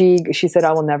 She said,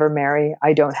 I will never marry.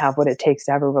 I don't have what it takes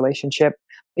to have a relationship,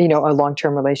 a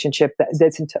long-term relationship.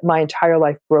 My entire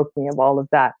life broke me of all of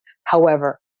that.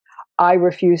 However, I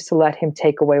refuse to let him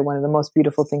take away one of the most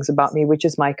beautiful things about me, which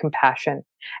is my compassion.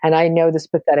 And I know this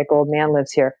pathetic old man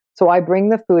lives here. So I bring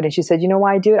the food, and she said, you know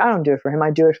why I do it? I don't do it for him. I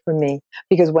do it for me.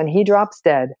 Because when he drops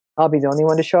dead, I'll be the only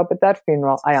one to show up at that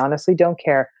funeral. I honestly don't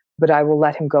care, but I will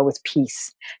let him go with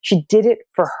peace. She did it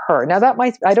for her. Now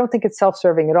I don't think it's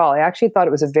self-serving at all. I actually thought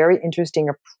it was a very interesting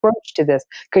approach to this,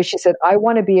 because she said, I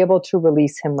want to be able to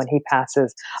release him when he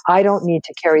passes. I don't need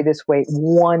to carry this weight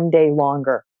one day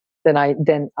longer than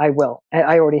I will.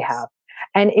 I already have.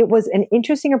 And it was an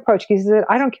interesting approach, because she said,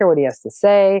 I don't care what he has to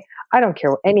say. I don't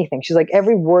care anything. She's like,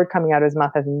 every word coming out of his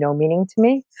mouth has no meaning to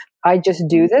me. I just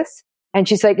do this. And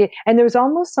she's like, and there was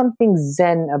almost something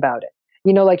Zen about it.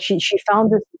 Like she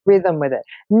found this rhythm with it.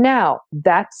 Now,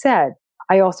 that said,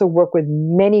 I also work with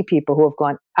many people who have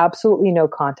gone absolutely no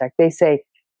contact. They say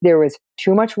there was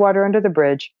too much water under the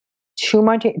bridge, too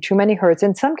many hurts.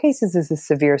 In some cases, this is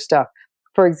severe stuff.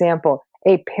 For example,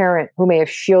 a parent who may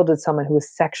have shielded someone who was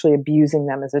sexually abusing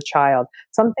them as a child.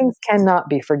 Some things cannot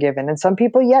be forgiven. And some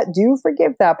people yet do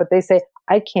forgive that, but they say,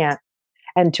 I can't.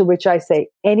 And to which I say,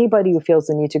 anybody who feels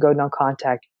the need to go no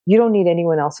contact, you don't need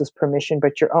anyone else's permission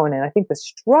but your own. And I think the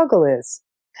struggle is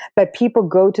that people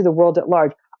go to the world at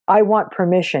large. I want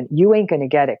permission. You ain't going to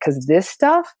get it, because this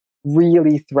stuff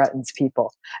really threatens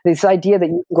people. This idea that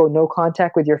you can go no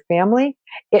contact with your family,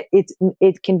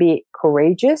 it can be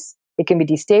courageous. It can be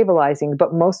destabilizing,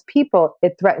 but most people,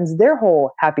 it threatens their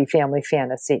whole happy family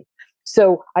fantasy.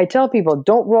 So I tell people,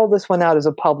 don't roll this one out as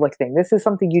a public thing. This is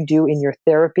something you do in your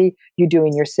therapy, you do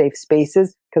in your safe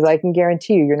spaces, because I can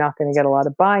guarantee you're not going to get a lot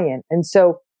of buy-in. And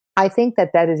so I think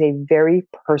that is a very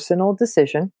personal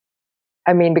decision.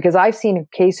 I mean, because I've seen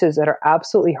cases that are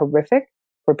absolutely horrific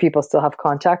where people still have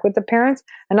contact with the parents.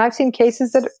 And I've seen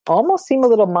cases that almost seem a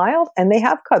little mild and they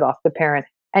have cut off the parent,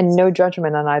 and no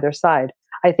judgment on either side.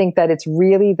 I think that it's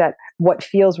really that what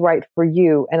feels right for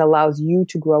you and allows you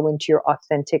to grow into your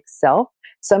authentic self.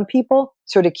 Some people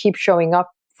sort of keep showing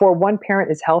up for one parent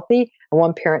is healthy and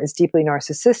one parent is deeply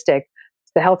narcissistic.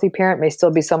 The healthy parent may still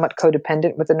be somewhat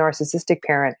codependent with the narcissistic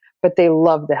parent, but they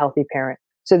love the healthy parent.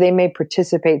 So they may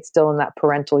participate still in that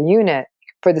parental unit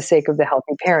for the sake of the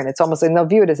healthy parent. It's almost like they'll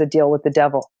view it as a deal with the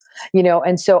devil,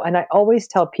 and I always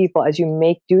tell people, as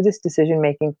you do this decision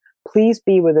making, please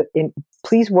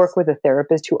work with a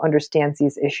therapist who understands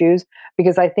these issues.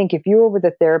 Because I think if you were with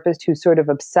a therapist who's sort of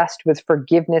obsessed with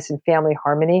forgiveness and family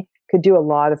harmony, could do a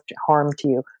lot of harm to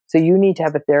you. So you need to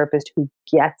have a therapist who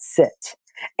gets it,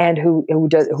 and who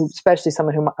especially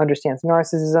someone who understands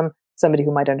narcissism, somebody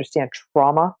who might understand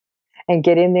trauma, and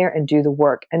get in there and do the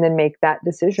work, and then make that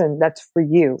decision that's for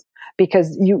you.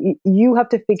 Because you have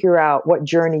to figure out what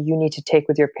journey you need to take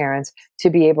with your parents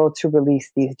to be able to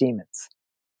release these demons.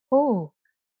 Oh,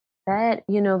 that,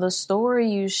 the story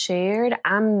you shared,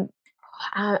 I'm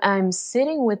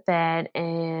sitting with that,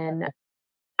 and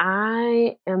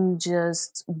I am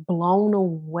just blown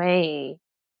away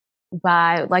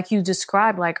by, like you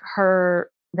described, like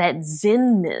that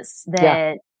zenness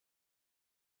that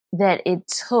it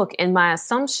took. And my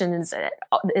assumption is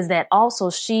that also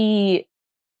she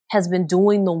has been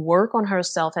doing the work on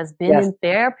herself, has been in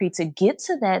therapy to get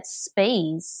to that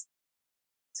space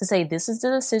to say, this is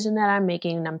the decision that I'm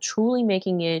making, and I'm truly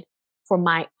making it for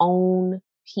my own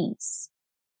peace.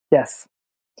 Yes.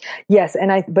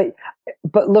 And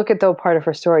but look at the part of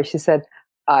her story. She said,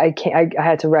 I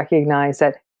had to recognize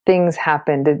that things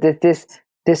happened, that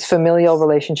this familial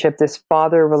relationship, this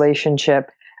father relationship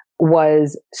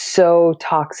was so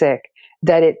toxic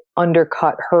that it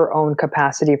undercut her own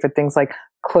capacity for things like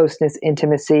closeness,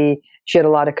 intimacy. She had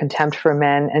a lot of contempt for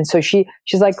men. And so she's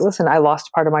like, listen, I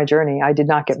lost part of my journey. I did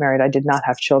not get married. I did not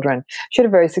have children. She had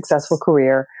a very successful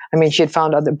career. I mean, she had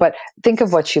found but think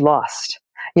of what she lost.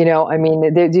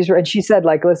 And she said,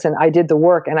 like, listen, I did the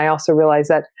work, and I also realized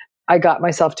that I got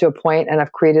myself to a point, and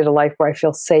I've created a life where I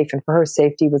feel safe. And for her,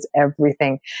 safety was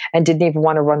everything, and didn't even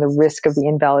want to run the risk of the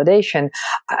invalidation.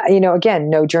 Again,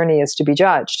 no journey is to be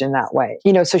judged in that way.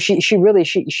 So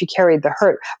she carried the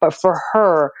hurt, but for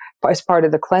her, as part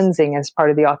of the cleansing, as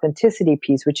part of the authenticity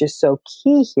piece, which is so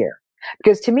key here.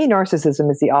 Because to me, narcissism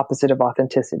is the opposite of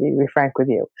authenticity, to be frank with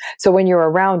you. So when you're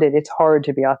around it, it's hard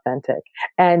to be authentic.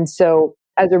 And so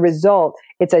as a result,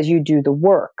 it's as you do the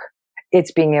work,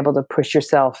 it's being able to push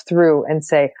yourself through and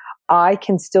say, I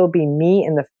can still be me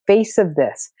in the face of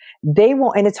this. They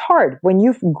won't, and it's hard when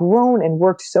you've grown and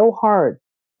worked so hard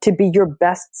to be your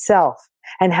best self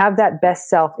and have that best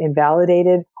self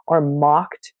invalidated or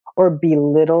mocked or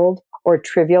belittled or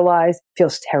trivialized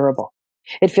feels terrible.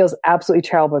 It feels absolutely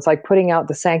terrible. It's like putting out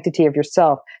the sanctity of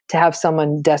yourself to have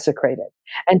someone desecrate it.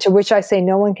 And to which I say,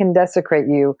 no one can desecrate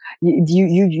you.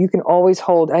 You can always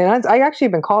hold. And I actually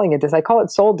have been calling it this. I call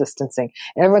it soul distancing.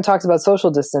 And everyone talks about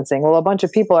social distancing. Well, a bunch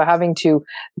of people are having to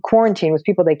quarantine with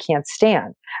people they can't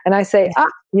stand. And I say,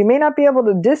 you may not be able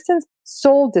to distance,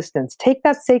 soul distance. Take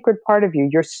that sacred part of you,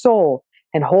 your soul,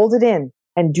 and hold it in.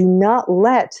 And do not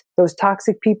let those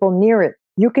toxic people near it.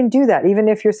 You can do that even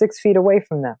if you're 6 feet away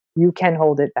from them. You can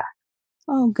hold it back.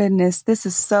 Oh, goodness. This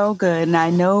is so good. And I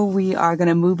know we are going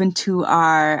to move into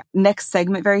our next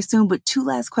segment very soon, but 2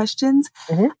 last questions.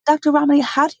 Mm-hmm. Dr. Ramani,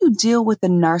 how do you deal with the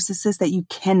narcissists that you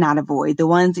cannot avoid? The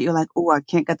ones that you're like, oh, I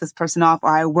can't get this person off, or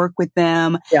I work with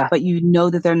them, but you know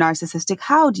that they're narcissistic.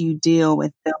 How do you deal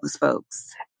with those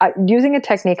folks? Using a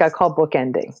technique I call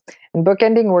bookending. And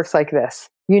bookending works like this.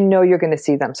 You know you're going to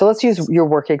see them. So let's use your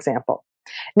work example.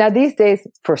 Now, these days,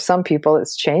 for some people,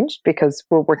 it's changed because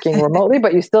we're working remotely,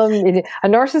 but you still need, a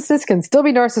narcissist can still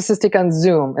be narcissistic on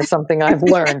Zoom, is something I've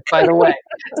learned, by the way.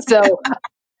 So,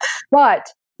 but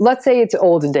let's say it's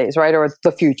olden days, right? Or it's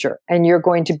the future, and you're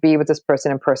going to be with this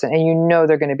person in person, and you know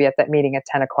they're going to be at that meeting at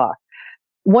 10 o'clock.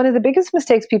 One of the biggest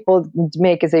mistakes people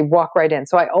make is they walk right in.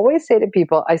 So I always say to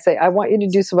people, I want you to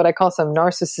do what I call some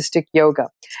narcissistic yoga.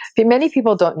 Many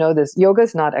people don't know this. Yoga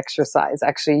is not exercise.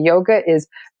 Actually, yoga is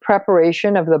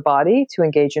preparation of the body to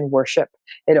engage in worship.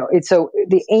 So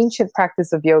the ancient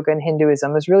practice of yoga in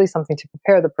Hinduism is really something to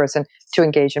prepare the person to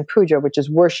engage in puja, which is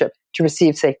worship, to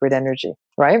receive sacred energy,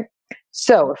 right?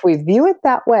 So if we view it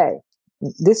that way,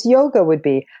 this yoga would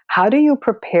be, how do you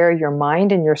prepare your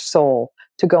mind and your soul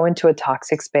to go into a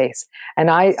toxic space? And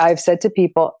I've said to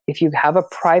people, if you have a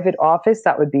private office,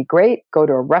 that would be great. Go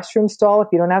to a restroom stall if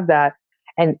you don't have that,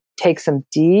 and take some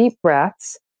deep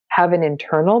breaths. Have an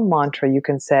internal mantra you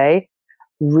can say.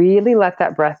 Really let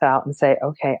that breath out and say,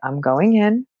 okay, I'm going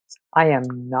in. I am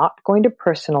not going to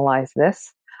personalize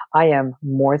this. I am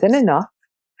more than enough,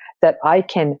 that I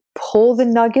can pull the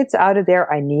nuggets out of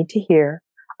there I need to hear.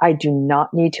 I do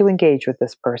not need to engage with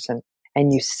this person.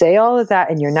 And you say all of that,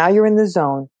 and you're in the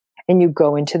zone, and you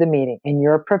go into the meeting, and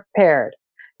you're prepared.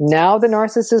 Now the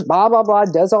narcissist, blah, blah, blah,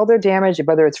 does all their damage,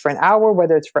 whether it's for an hour,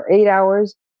 whether it's for 8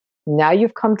 hours. Now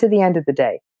you've come to the end of the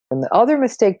day. And the other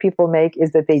mistake people make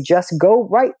is that they just go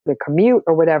right, the commute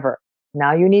or whatever.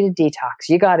 Now you need a detox.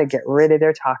 You got to get rid of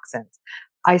their toxins.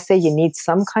 I say you need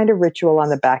some kind of ritual on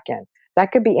the back end.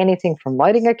 That could be anything from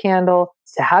lighting a candle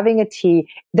to having a tea.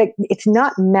 It's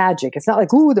not magic. It's not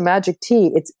like, ooh, the magic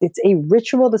tea. It's a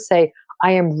ritual to say,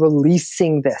 I am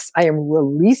releasing this. I am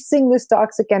releasing this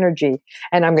toxic energy,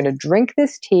 and I'm going to drink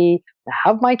this tea,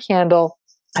 have my candle.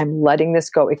 I'm letting this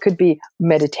go. It could be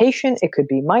meditation. It could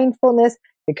be mindfulness.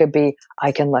 It could be,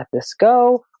 I can let this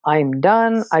go. I'm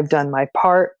done. I've done my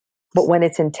part. But when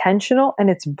it's intentional and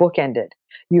it's bookended,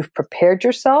 you've prepared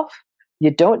yourself. You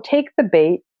don't take the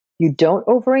bait. You don't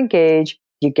overengage,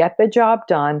 you get the job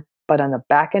done, but on the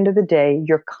back end of the day,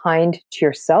 you're kind to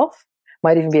yourself.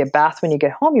 Might even be a bath when you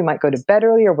get home. You might go to bed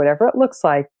early or whatever it looks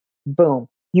like. Boom.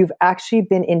 You've actually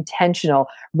been intentional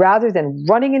rather than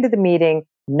running into the meeting,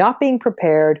 not being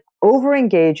prepared,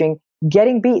 overengaging,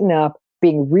 getting beaten up,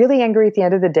 being really angry at the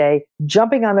end of the day,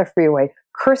 jumping on the freeway,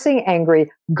 cursing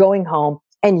angry, going home,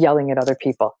 and yelling at other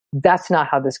people. That's not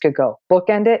how this could go.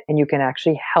 Bookend it, and you can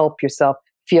actually help yourself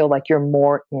feel like you're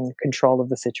more in control of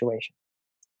the situation.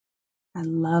 I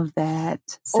love that.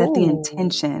 Set the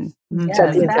intention. Yes,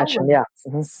 set the intention, yeah.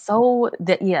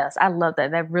 Mm-hmm. Yes, I love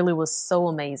that. That really was so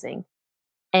amazing.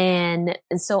 And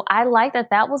so I like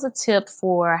that was a tip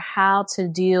for how to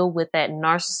deal with that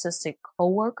narcissistic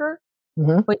coworker.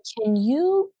 Mm-hmm. But can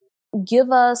you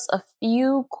give us a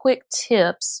few quick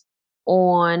tips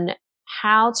on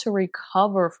how to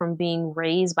recover from being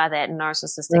raised by that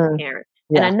narcissistic parent?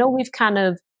 Yeah. And I know we've kind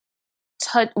of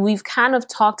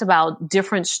talked about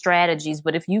different strategies,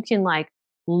 but if you can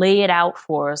lay it out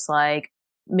for us,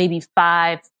 maybe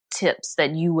 5 tips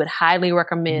that you would highly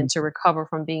recommend to recover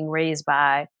from being raised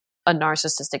by a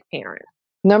narcissistic parent.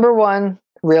 Number 1,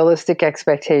 realistic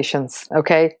expectations.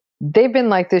 Okay. They've been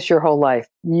like this your whole life.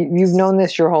 You've known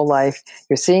this your whole life.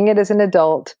 You're seeing it as an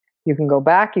adult. You can go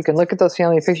back, you can look at those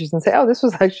family pictures and say, oh, this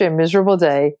was actually a miserable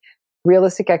day.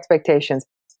 Realistic expectations.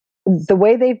 The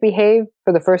way they've behaved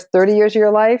for the first 30 years of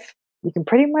your life, you can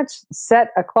pretty much set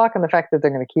a clock on the fact that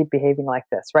they're going to keep behaving like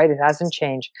this, right? It hasn't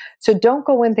changed. So don't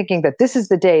go in thinking that this is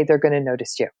the day they're going to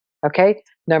notice you. Okay.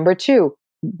 Number 2,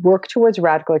 work towards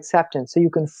radical acceptance so you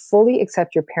can fully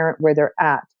accept your parent where they're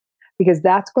at, because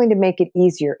that's going to make it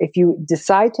easier. If you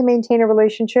decide to maintain a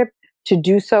relationship, to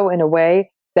do so in a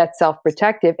way that's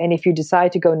self-protective. And if you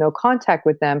decide to go no contact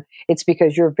with them, it's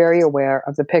because you're very aware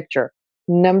of the picture.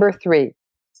 Number 3,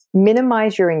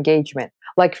 minimize your engagement.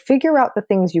 Like, figure out the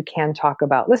things you can talk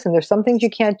about. Listen, there's some things you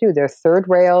can't do. They're third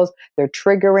rails, they're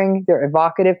triggering, they're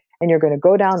evocative, and you're going to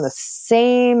go down the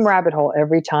same rabbit hole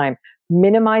every time.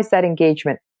 Minimize that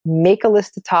engagement. Make a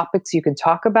list of topics you can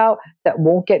talk about that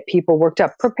won't get people worked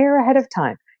up. Prepare ahead of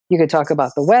time. You could talk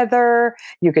about the weather.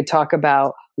 You could talk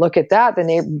about, look at that,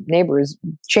 the neighbors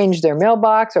changed their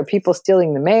mailbox, or people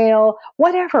stealing the mail,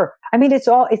 whatever. I mean, it's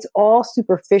all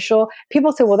superficial.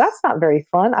 People say, well, that's not very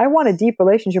fun. I want a deep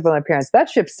relationship with my parents. That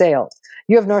ship sailed.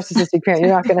 You have narcissistic parents.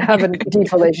 You're not going to have a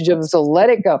deep relationship. So let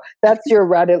it go. That's your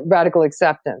radical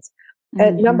acceptance.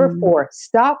 And number 4,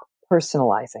 stop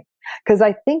personalizing. Because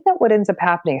I think that what ends up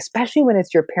happening, especially when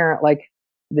it's your parent, like,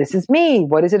 this is me.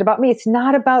 What is it about me? It's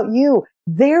not about you.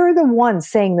 They're the ones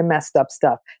saying the messed up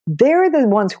stuff. They're the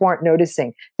ones who aren't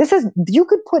noticing. You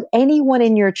could put anyone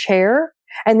in your chair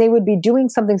and they would be doing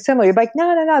something similar. You're like,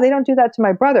 no, they don't do that to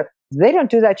my brother. They don't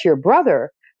do that to your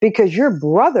brother because your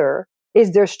brother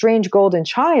is their strange golden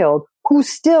child who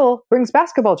still brings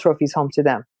basketball trophies home to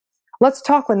them. Let's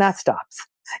talk when that stops.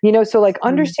 So like,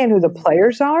 understand who the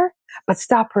players are, but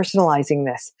stop personalizing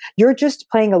this. You're just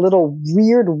playing a little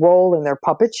weird role in their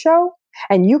puppet show,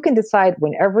 and you can decide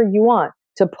whenever you want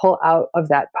to pull out of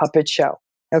that puppet show.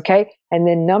 Okay. And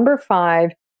then number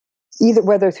 5,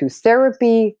 whether through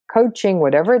therapy, coaching,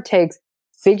 whatever it takes,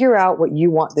 figure out what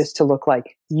you want this to look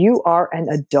like. You are an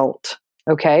adult.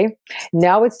 Okay.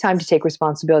 Now it's time to take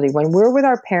responsibility. When we're with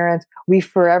our parents, we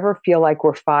forever feel like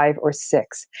we're 5 or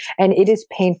 6, and it is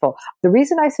painful. The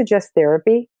reason I suggest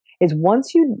therapy is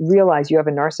once you realize you have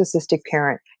a narcissistic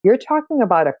parent, you're talking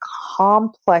about a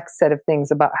complex set of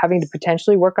things about having to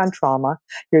potentially work on trauma.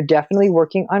 You're definitely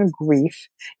working on grief.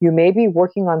 You may be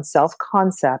working on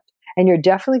self-concept, and you're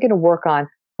definitely going to work on,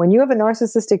 when you have a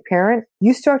narcissistic parent,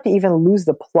 you start to even lose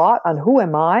the plot on who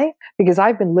am I? Because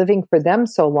I've been living for them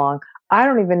so long, I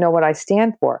don't even know what I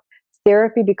stand for.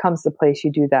 Therapy becomes the place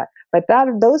you do that. But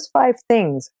those 5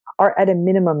 things are at a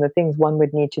minimum the things one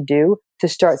would need to do to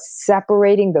start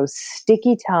separating those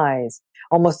sticky ties,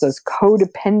 almost those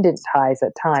codependent ties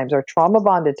at times, or trauma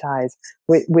bonded ties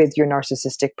with your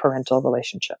narcissistic parental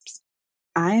relationships.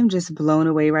 I am just blown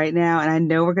away right now. And I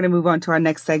know we're going to move on to our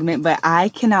next segment, but I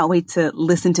cannot wait to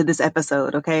listen to this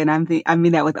episode. Okay. And I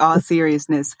mean that with all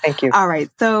seriousness. Thank you. All right.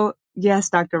 So yes,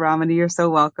 Dr. Ramani, you're so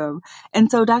welcome.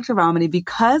 And so Dr. Ramani,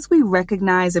 because we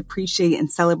recognize, appreciate, and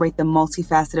celebrate the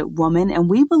multifaceted woman, and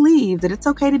we believe that it's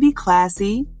okay to be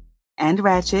classy and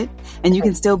ratchet, and you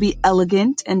can still be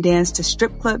elegant and dance to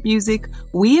strip club music,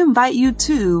 we invite you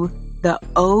to the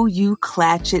Oh You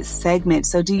Clatch It segment.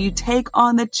 So do you take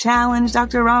on the challenge,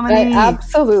 Dr. Ramani? I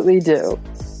absolutely do.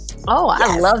 Oh, yes.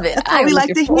 I love it. I would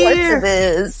like to hear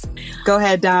this. Go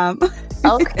ahead, Dom.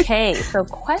 Okay, so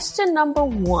question number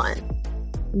 1.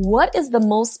 What is the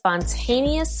most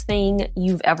spontaneous thing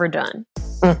you've ever done?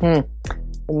 The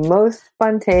most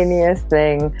spontaneous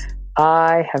thing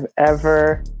I have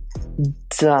ever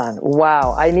done.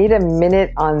 Wow. I need a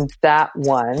minute on that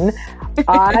one.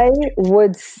 I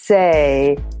would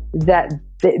say that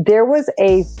there was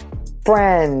a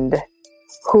friend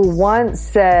who once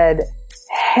said,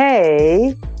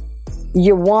 hey,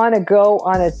 you want to go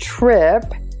on a trip?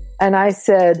 And I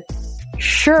said,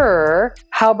 sure.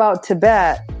 How about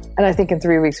Tibet? And I think in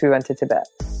 3 weeks we went to Tibet.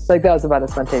 Like, that was about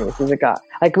as spontaneous as it got.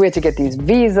 Like, we had to get these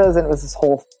visas, and it was this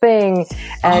whole thing.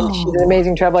 And she's an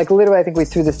amazing travel. Like, literally, I think we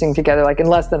threw this thing together like in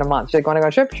less than a month. She's like, want to go on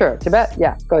a trip? Sure. Tibet?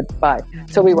 Yeah. Good. Bye.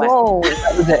 So we went. Whoa.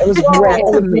 That was it. It was great. It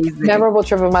was the most memorable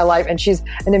trip of my life. And she's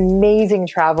an amazing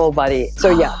travel buddy.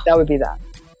 So yeah, that would be that.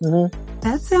 Mm-hmm.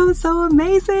 That sounds so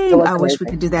amazing. I wish we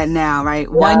could do that now, right?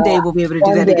 Yeah. One day we'll be able to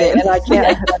do that again. And I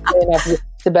can't say enough.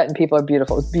 Tibetan people are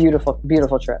beautiful. It's beautiful,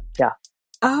 beautiful trip. Yeah.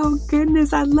 Oh,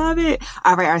 goodness. I love it.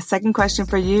 All right. Our second question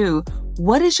for you.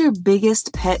 What is your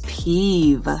biggest pet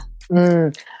peeve?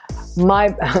 My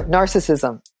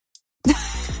narcissism.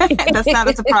 That's not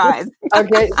a surprise.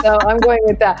 Okay, so I'm going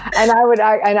with that. And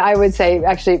I would say,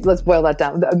 actually, let's boil that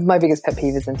down. My biggest pet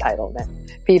peeve is entitlement.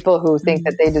 People who think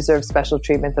that they deserve special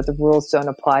treatment, that the rules don't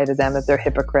apply to them, that they're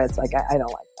hypocrites. Like, I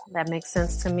don't like that. That makes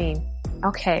sense to me.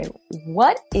 Okay,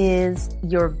 what is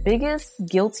your biggest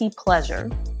guilty pleasure?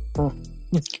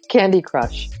 Candy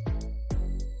Crush.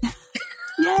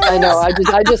 Yes. I know.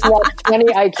 I just lost 20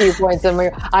 IQ points.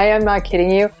 I am not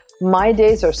kidding you. My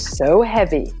days are so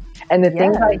heavy. And the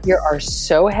things I hear are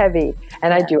so heavy.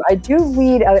 And I do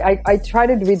read, I try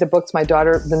to read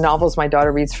the novels my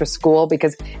daughter reads for school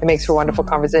because it makes for wonderful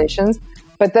conversations.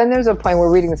 But then there's a point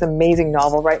we're reading this amazing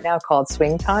novel right now called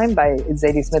Swing Time by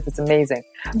Zadie Smith. It's amazing.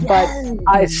 But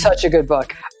it's such a good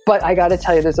book. But I got to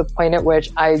tell you, there's a point at which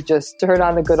I just turn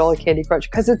on the good old Candy Crush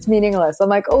because it's meaningless. I'm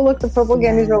like, oh, look, the purple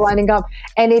candies are lining up.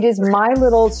 And it is my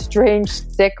little strange,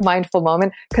 sick, mindful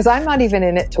moment because I'm not even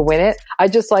in it to win it. I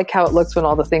just like how it looks when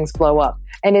all the things blow up.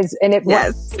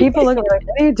 People look like,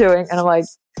 what are you doing? And I'm like,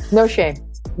 no shame.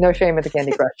 No shame at the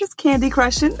Candy Crush. Just candy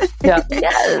crushing. Yeah.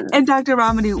 Yes. And Dr.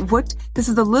 Ramani, this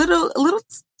is a little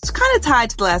it's kind of tied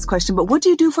to the last question, but what do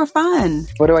you do for fun?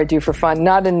 What do I do for fun?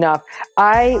 Not enough.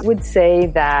 I would say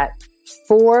that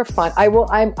for fun,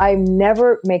 I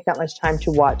never make that much time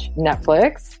to watch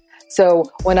Netflix. So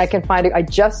when I can find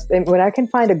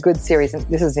a good series, and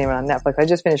this isn't even on Netflix, I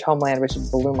just finished Homeland, which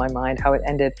blew my mind how it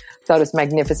ended. Thought it was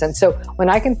magnificent. So when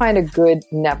I can find a good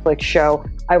Netflix show,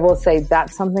 I will say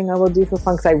that's something I will do for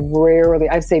fun because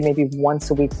I'd say maybe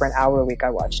once a week for an hour a week I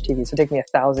watch TV. So it takes me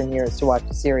 1,000 years to watch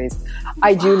a series.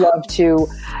 I do love to,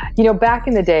 back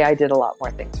in the day, I did a lot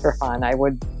more things for fun. I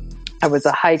was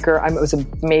a hiker. I was a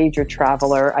major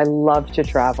traveler. I love to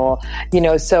travel,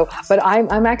 but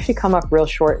I'm actually come up real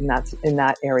short in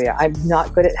that area. I'm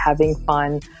not good at having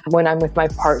fun when I'm with my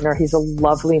partner. He's a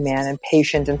lovely man and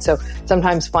patient. And so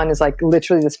sometimes fun is like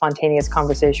literally the spontaneous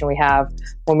conversation we have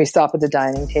when we stop at the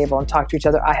dining table and talk to each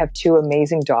other. I have 2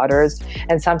 amazing daughters.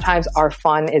 And sometimes our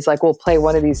fun is like, we'll play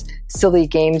one of these silly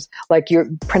games, like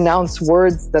you pronounce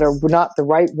words that are not the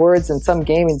right words in some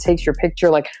game and takes your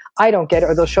picture. Like, I don't get it.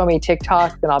 Or they'll show me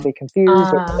TikTok, then I'll be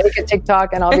confused. Or make a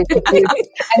TikTok and I'll be confused.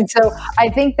 And so I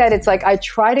think that it's like I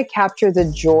try to capture the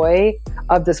joy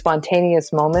of the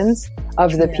spontaneous moments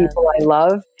of the people I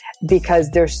love because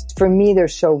for me, they're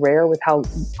so rare with how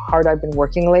hard I've been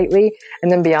working lately.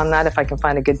 And then beyond that, if I can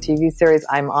find a good TV series,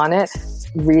 I'm on it.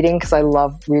 Reading, because I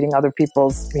love reading other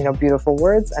people's, beautiful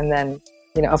words. And then,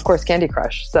 of course, Candy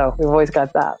Crush. So we've always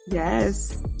got that.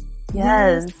 Yes.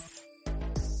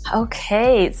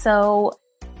 Okay, so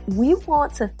we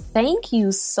want to thank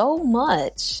you so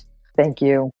much. Thank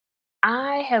you.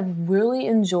 I have really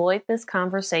enjoyed this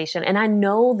conversation. And I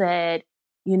know that,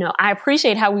 I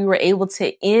appreciate how we were able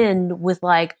to end with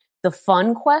like the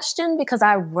fun question because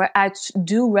I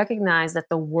do recognize that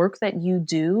the work that you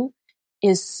do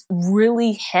is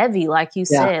really heavy. Like you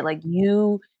said,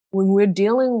 when we're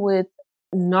dealing with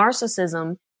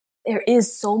narcissism, there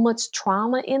is so much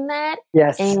trauma in that.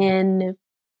 Yes. And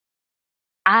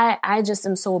I just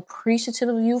am so appreciative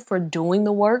of you for doing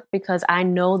the work because I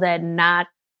know that not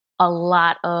a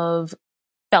lot of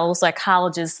fellow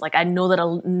psychologists, like I know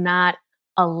that not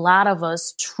a lot of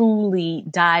us truly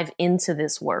dive into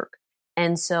this work.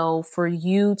 And so for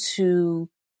you to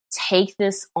take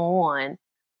this on,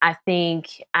 I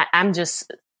think I'm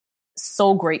just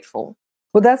so grateful.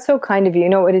 Well, that's so kind of you.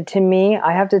 To me,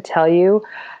 I have to tell you,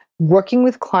 working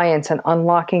with clients and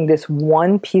unlocking this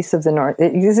one piece of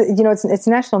it's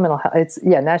National Mental Health.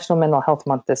 National Mental Health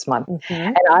Month this month. Mm-hmm.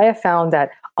 And I have found that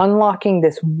unlocking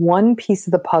this one piece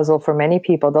of the puzzle for many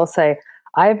people, they'll say,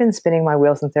 I've been spinning my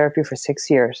wheels in therapy for 6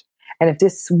 years. And if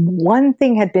this one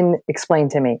thing had been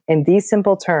explained to me in these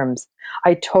simple terms,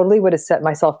 I totally would have set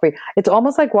myself free. It's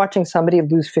almost like watching somebody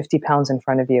lose 50 pounds in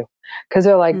front of you because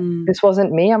they're like, this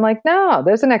wasn't me. I'm like, no,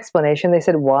 there's an explanation. They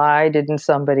said, why didn't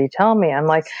somebody tell me? I'm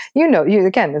like,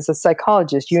 again, as a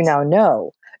psychologist, you now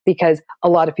know because a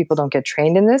lot of people don't get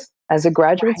trained in this. As a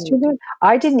graduate student,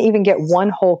 I didn't even get one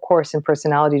whole course in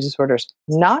personality disorders,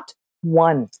 not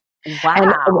one. Wow.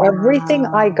 And everything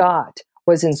I got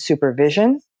was in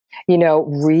supervision,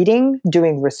 reading,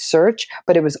 doing research,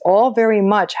 but it was all very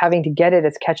much having to get it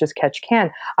as catch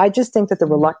can. I just think that the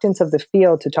reluctance of the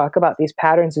field to talk about these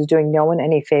patterns is doing no one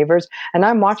any favors. And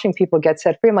I'm watching people get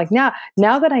set free. I'm like, now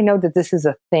that I know that this is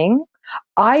a thing,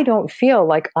 I don't feel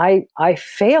like I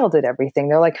failed at everything.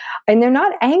 They're like, and they're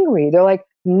not angry. They're like,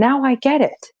 now I get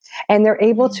it. And they're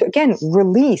able to, again,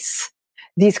 release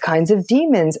these kinds of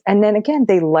demons. And then again,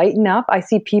 they lighten up. I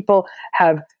see people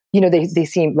have, they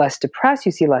seem less depressed.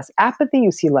 You see less apathy.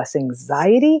 You see less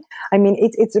anxiety. I mean,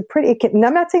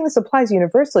 I'm not saying this applies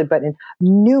universally, but in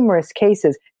numerous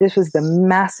cases, this was the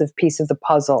massive piece of the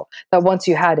puzzle that once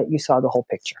you had it, you saw the whole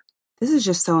picture. This is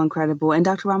just so incredible. And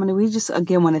Dr. Ramani, we just,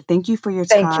 again, want to thank you for your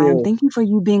time. Thank you for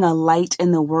you being a light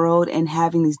in the world and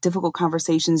having these difficult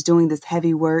conversations, doing this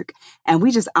heavy work. And we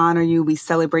just honor you. We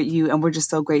celebrate you. And we're just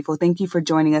so grateful. Thank you for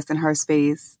joining us in Her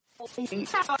Space.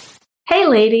 Hey,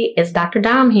 lady, it's Dr.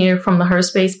 Dom here from the Her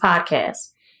Space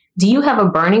podcast. Do you have a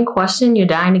burning question you're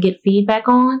dying to get feedback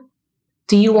on?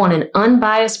 Do you want an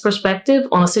unbiased perspective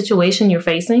on a situation you're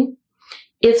facing?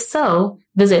 If so,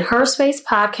 visit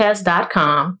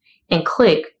herspacepodcast.com and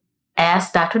click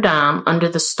Ask Dr. Dom under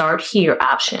the Start Here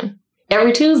option.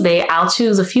 Every Tuesday, I'll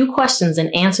choose a few questions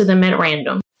and answer them at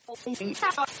random.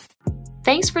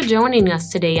 Thanks for joining us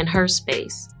today in Her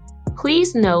Space.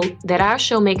 Please note that our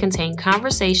show may contain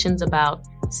conversations about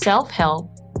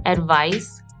self-help,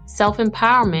 advice,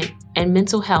 self-empowerment, and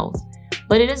mental health,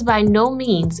 but it is by no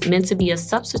means meant to be a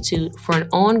substitute for an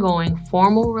ongoing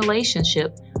formal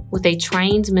relationship with a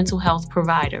trained mental health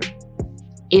provider.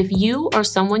 If you or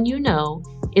someone you know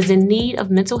is in need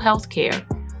of mental health care,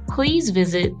 please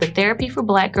visit the Therapy for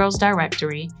Black Girls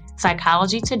directory,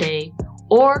 Psychology Today,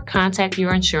 or contact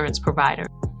your insurance provider.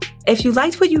 If you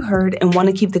liked what you heard and want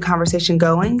to keep the conversation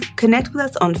going, connect with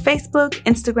us on Facebook,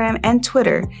 Instagram, and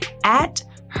Twitter at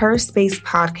Her Space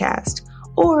Podcast,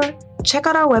 or check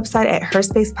out our website at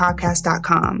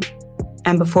herspacepodcast.com.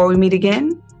 And before we meet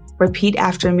again, repeat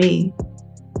after me.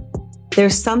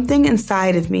 There's something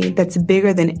inside of me that's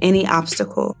bigger than any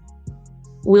obstacle.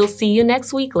 We'll see you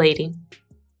next week, lady.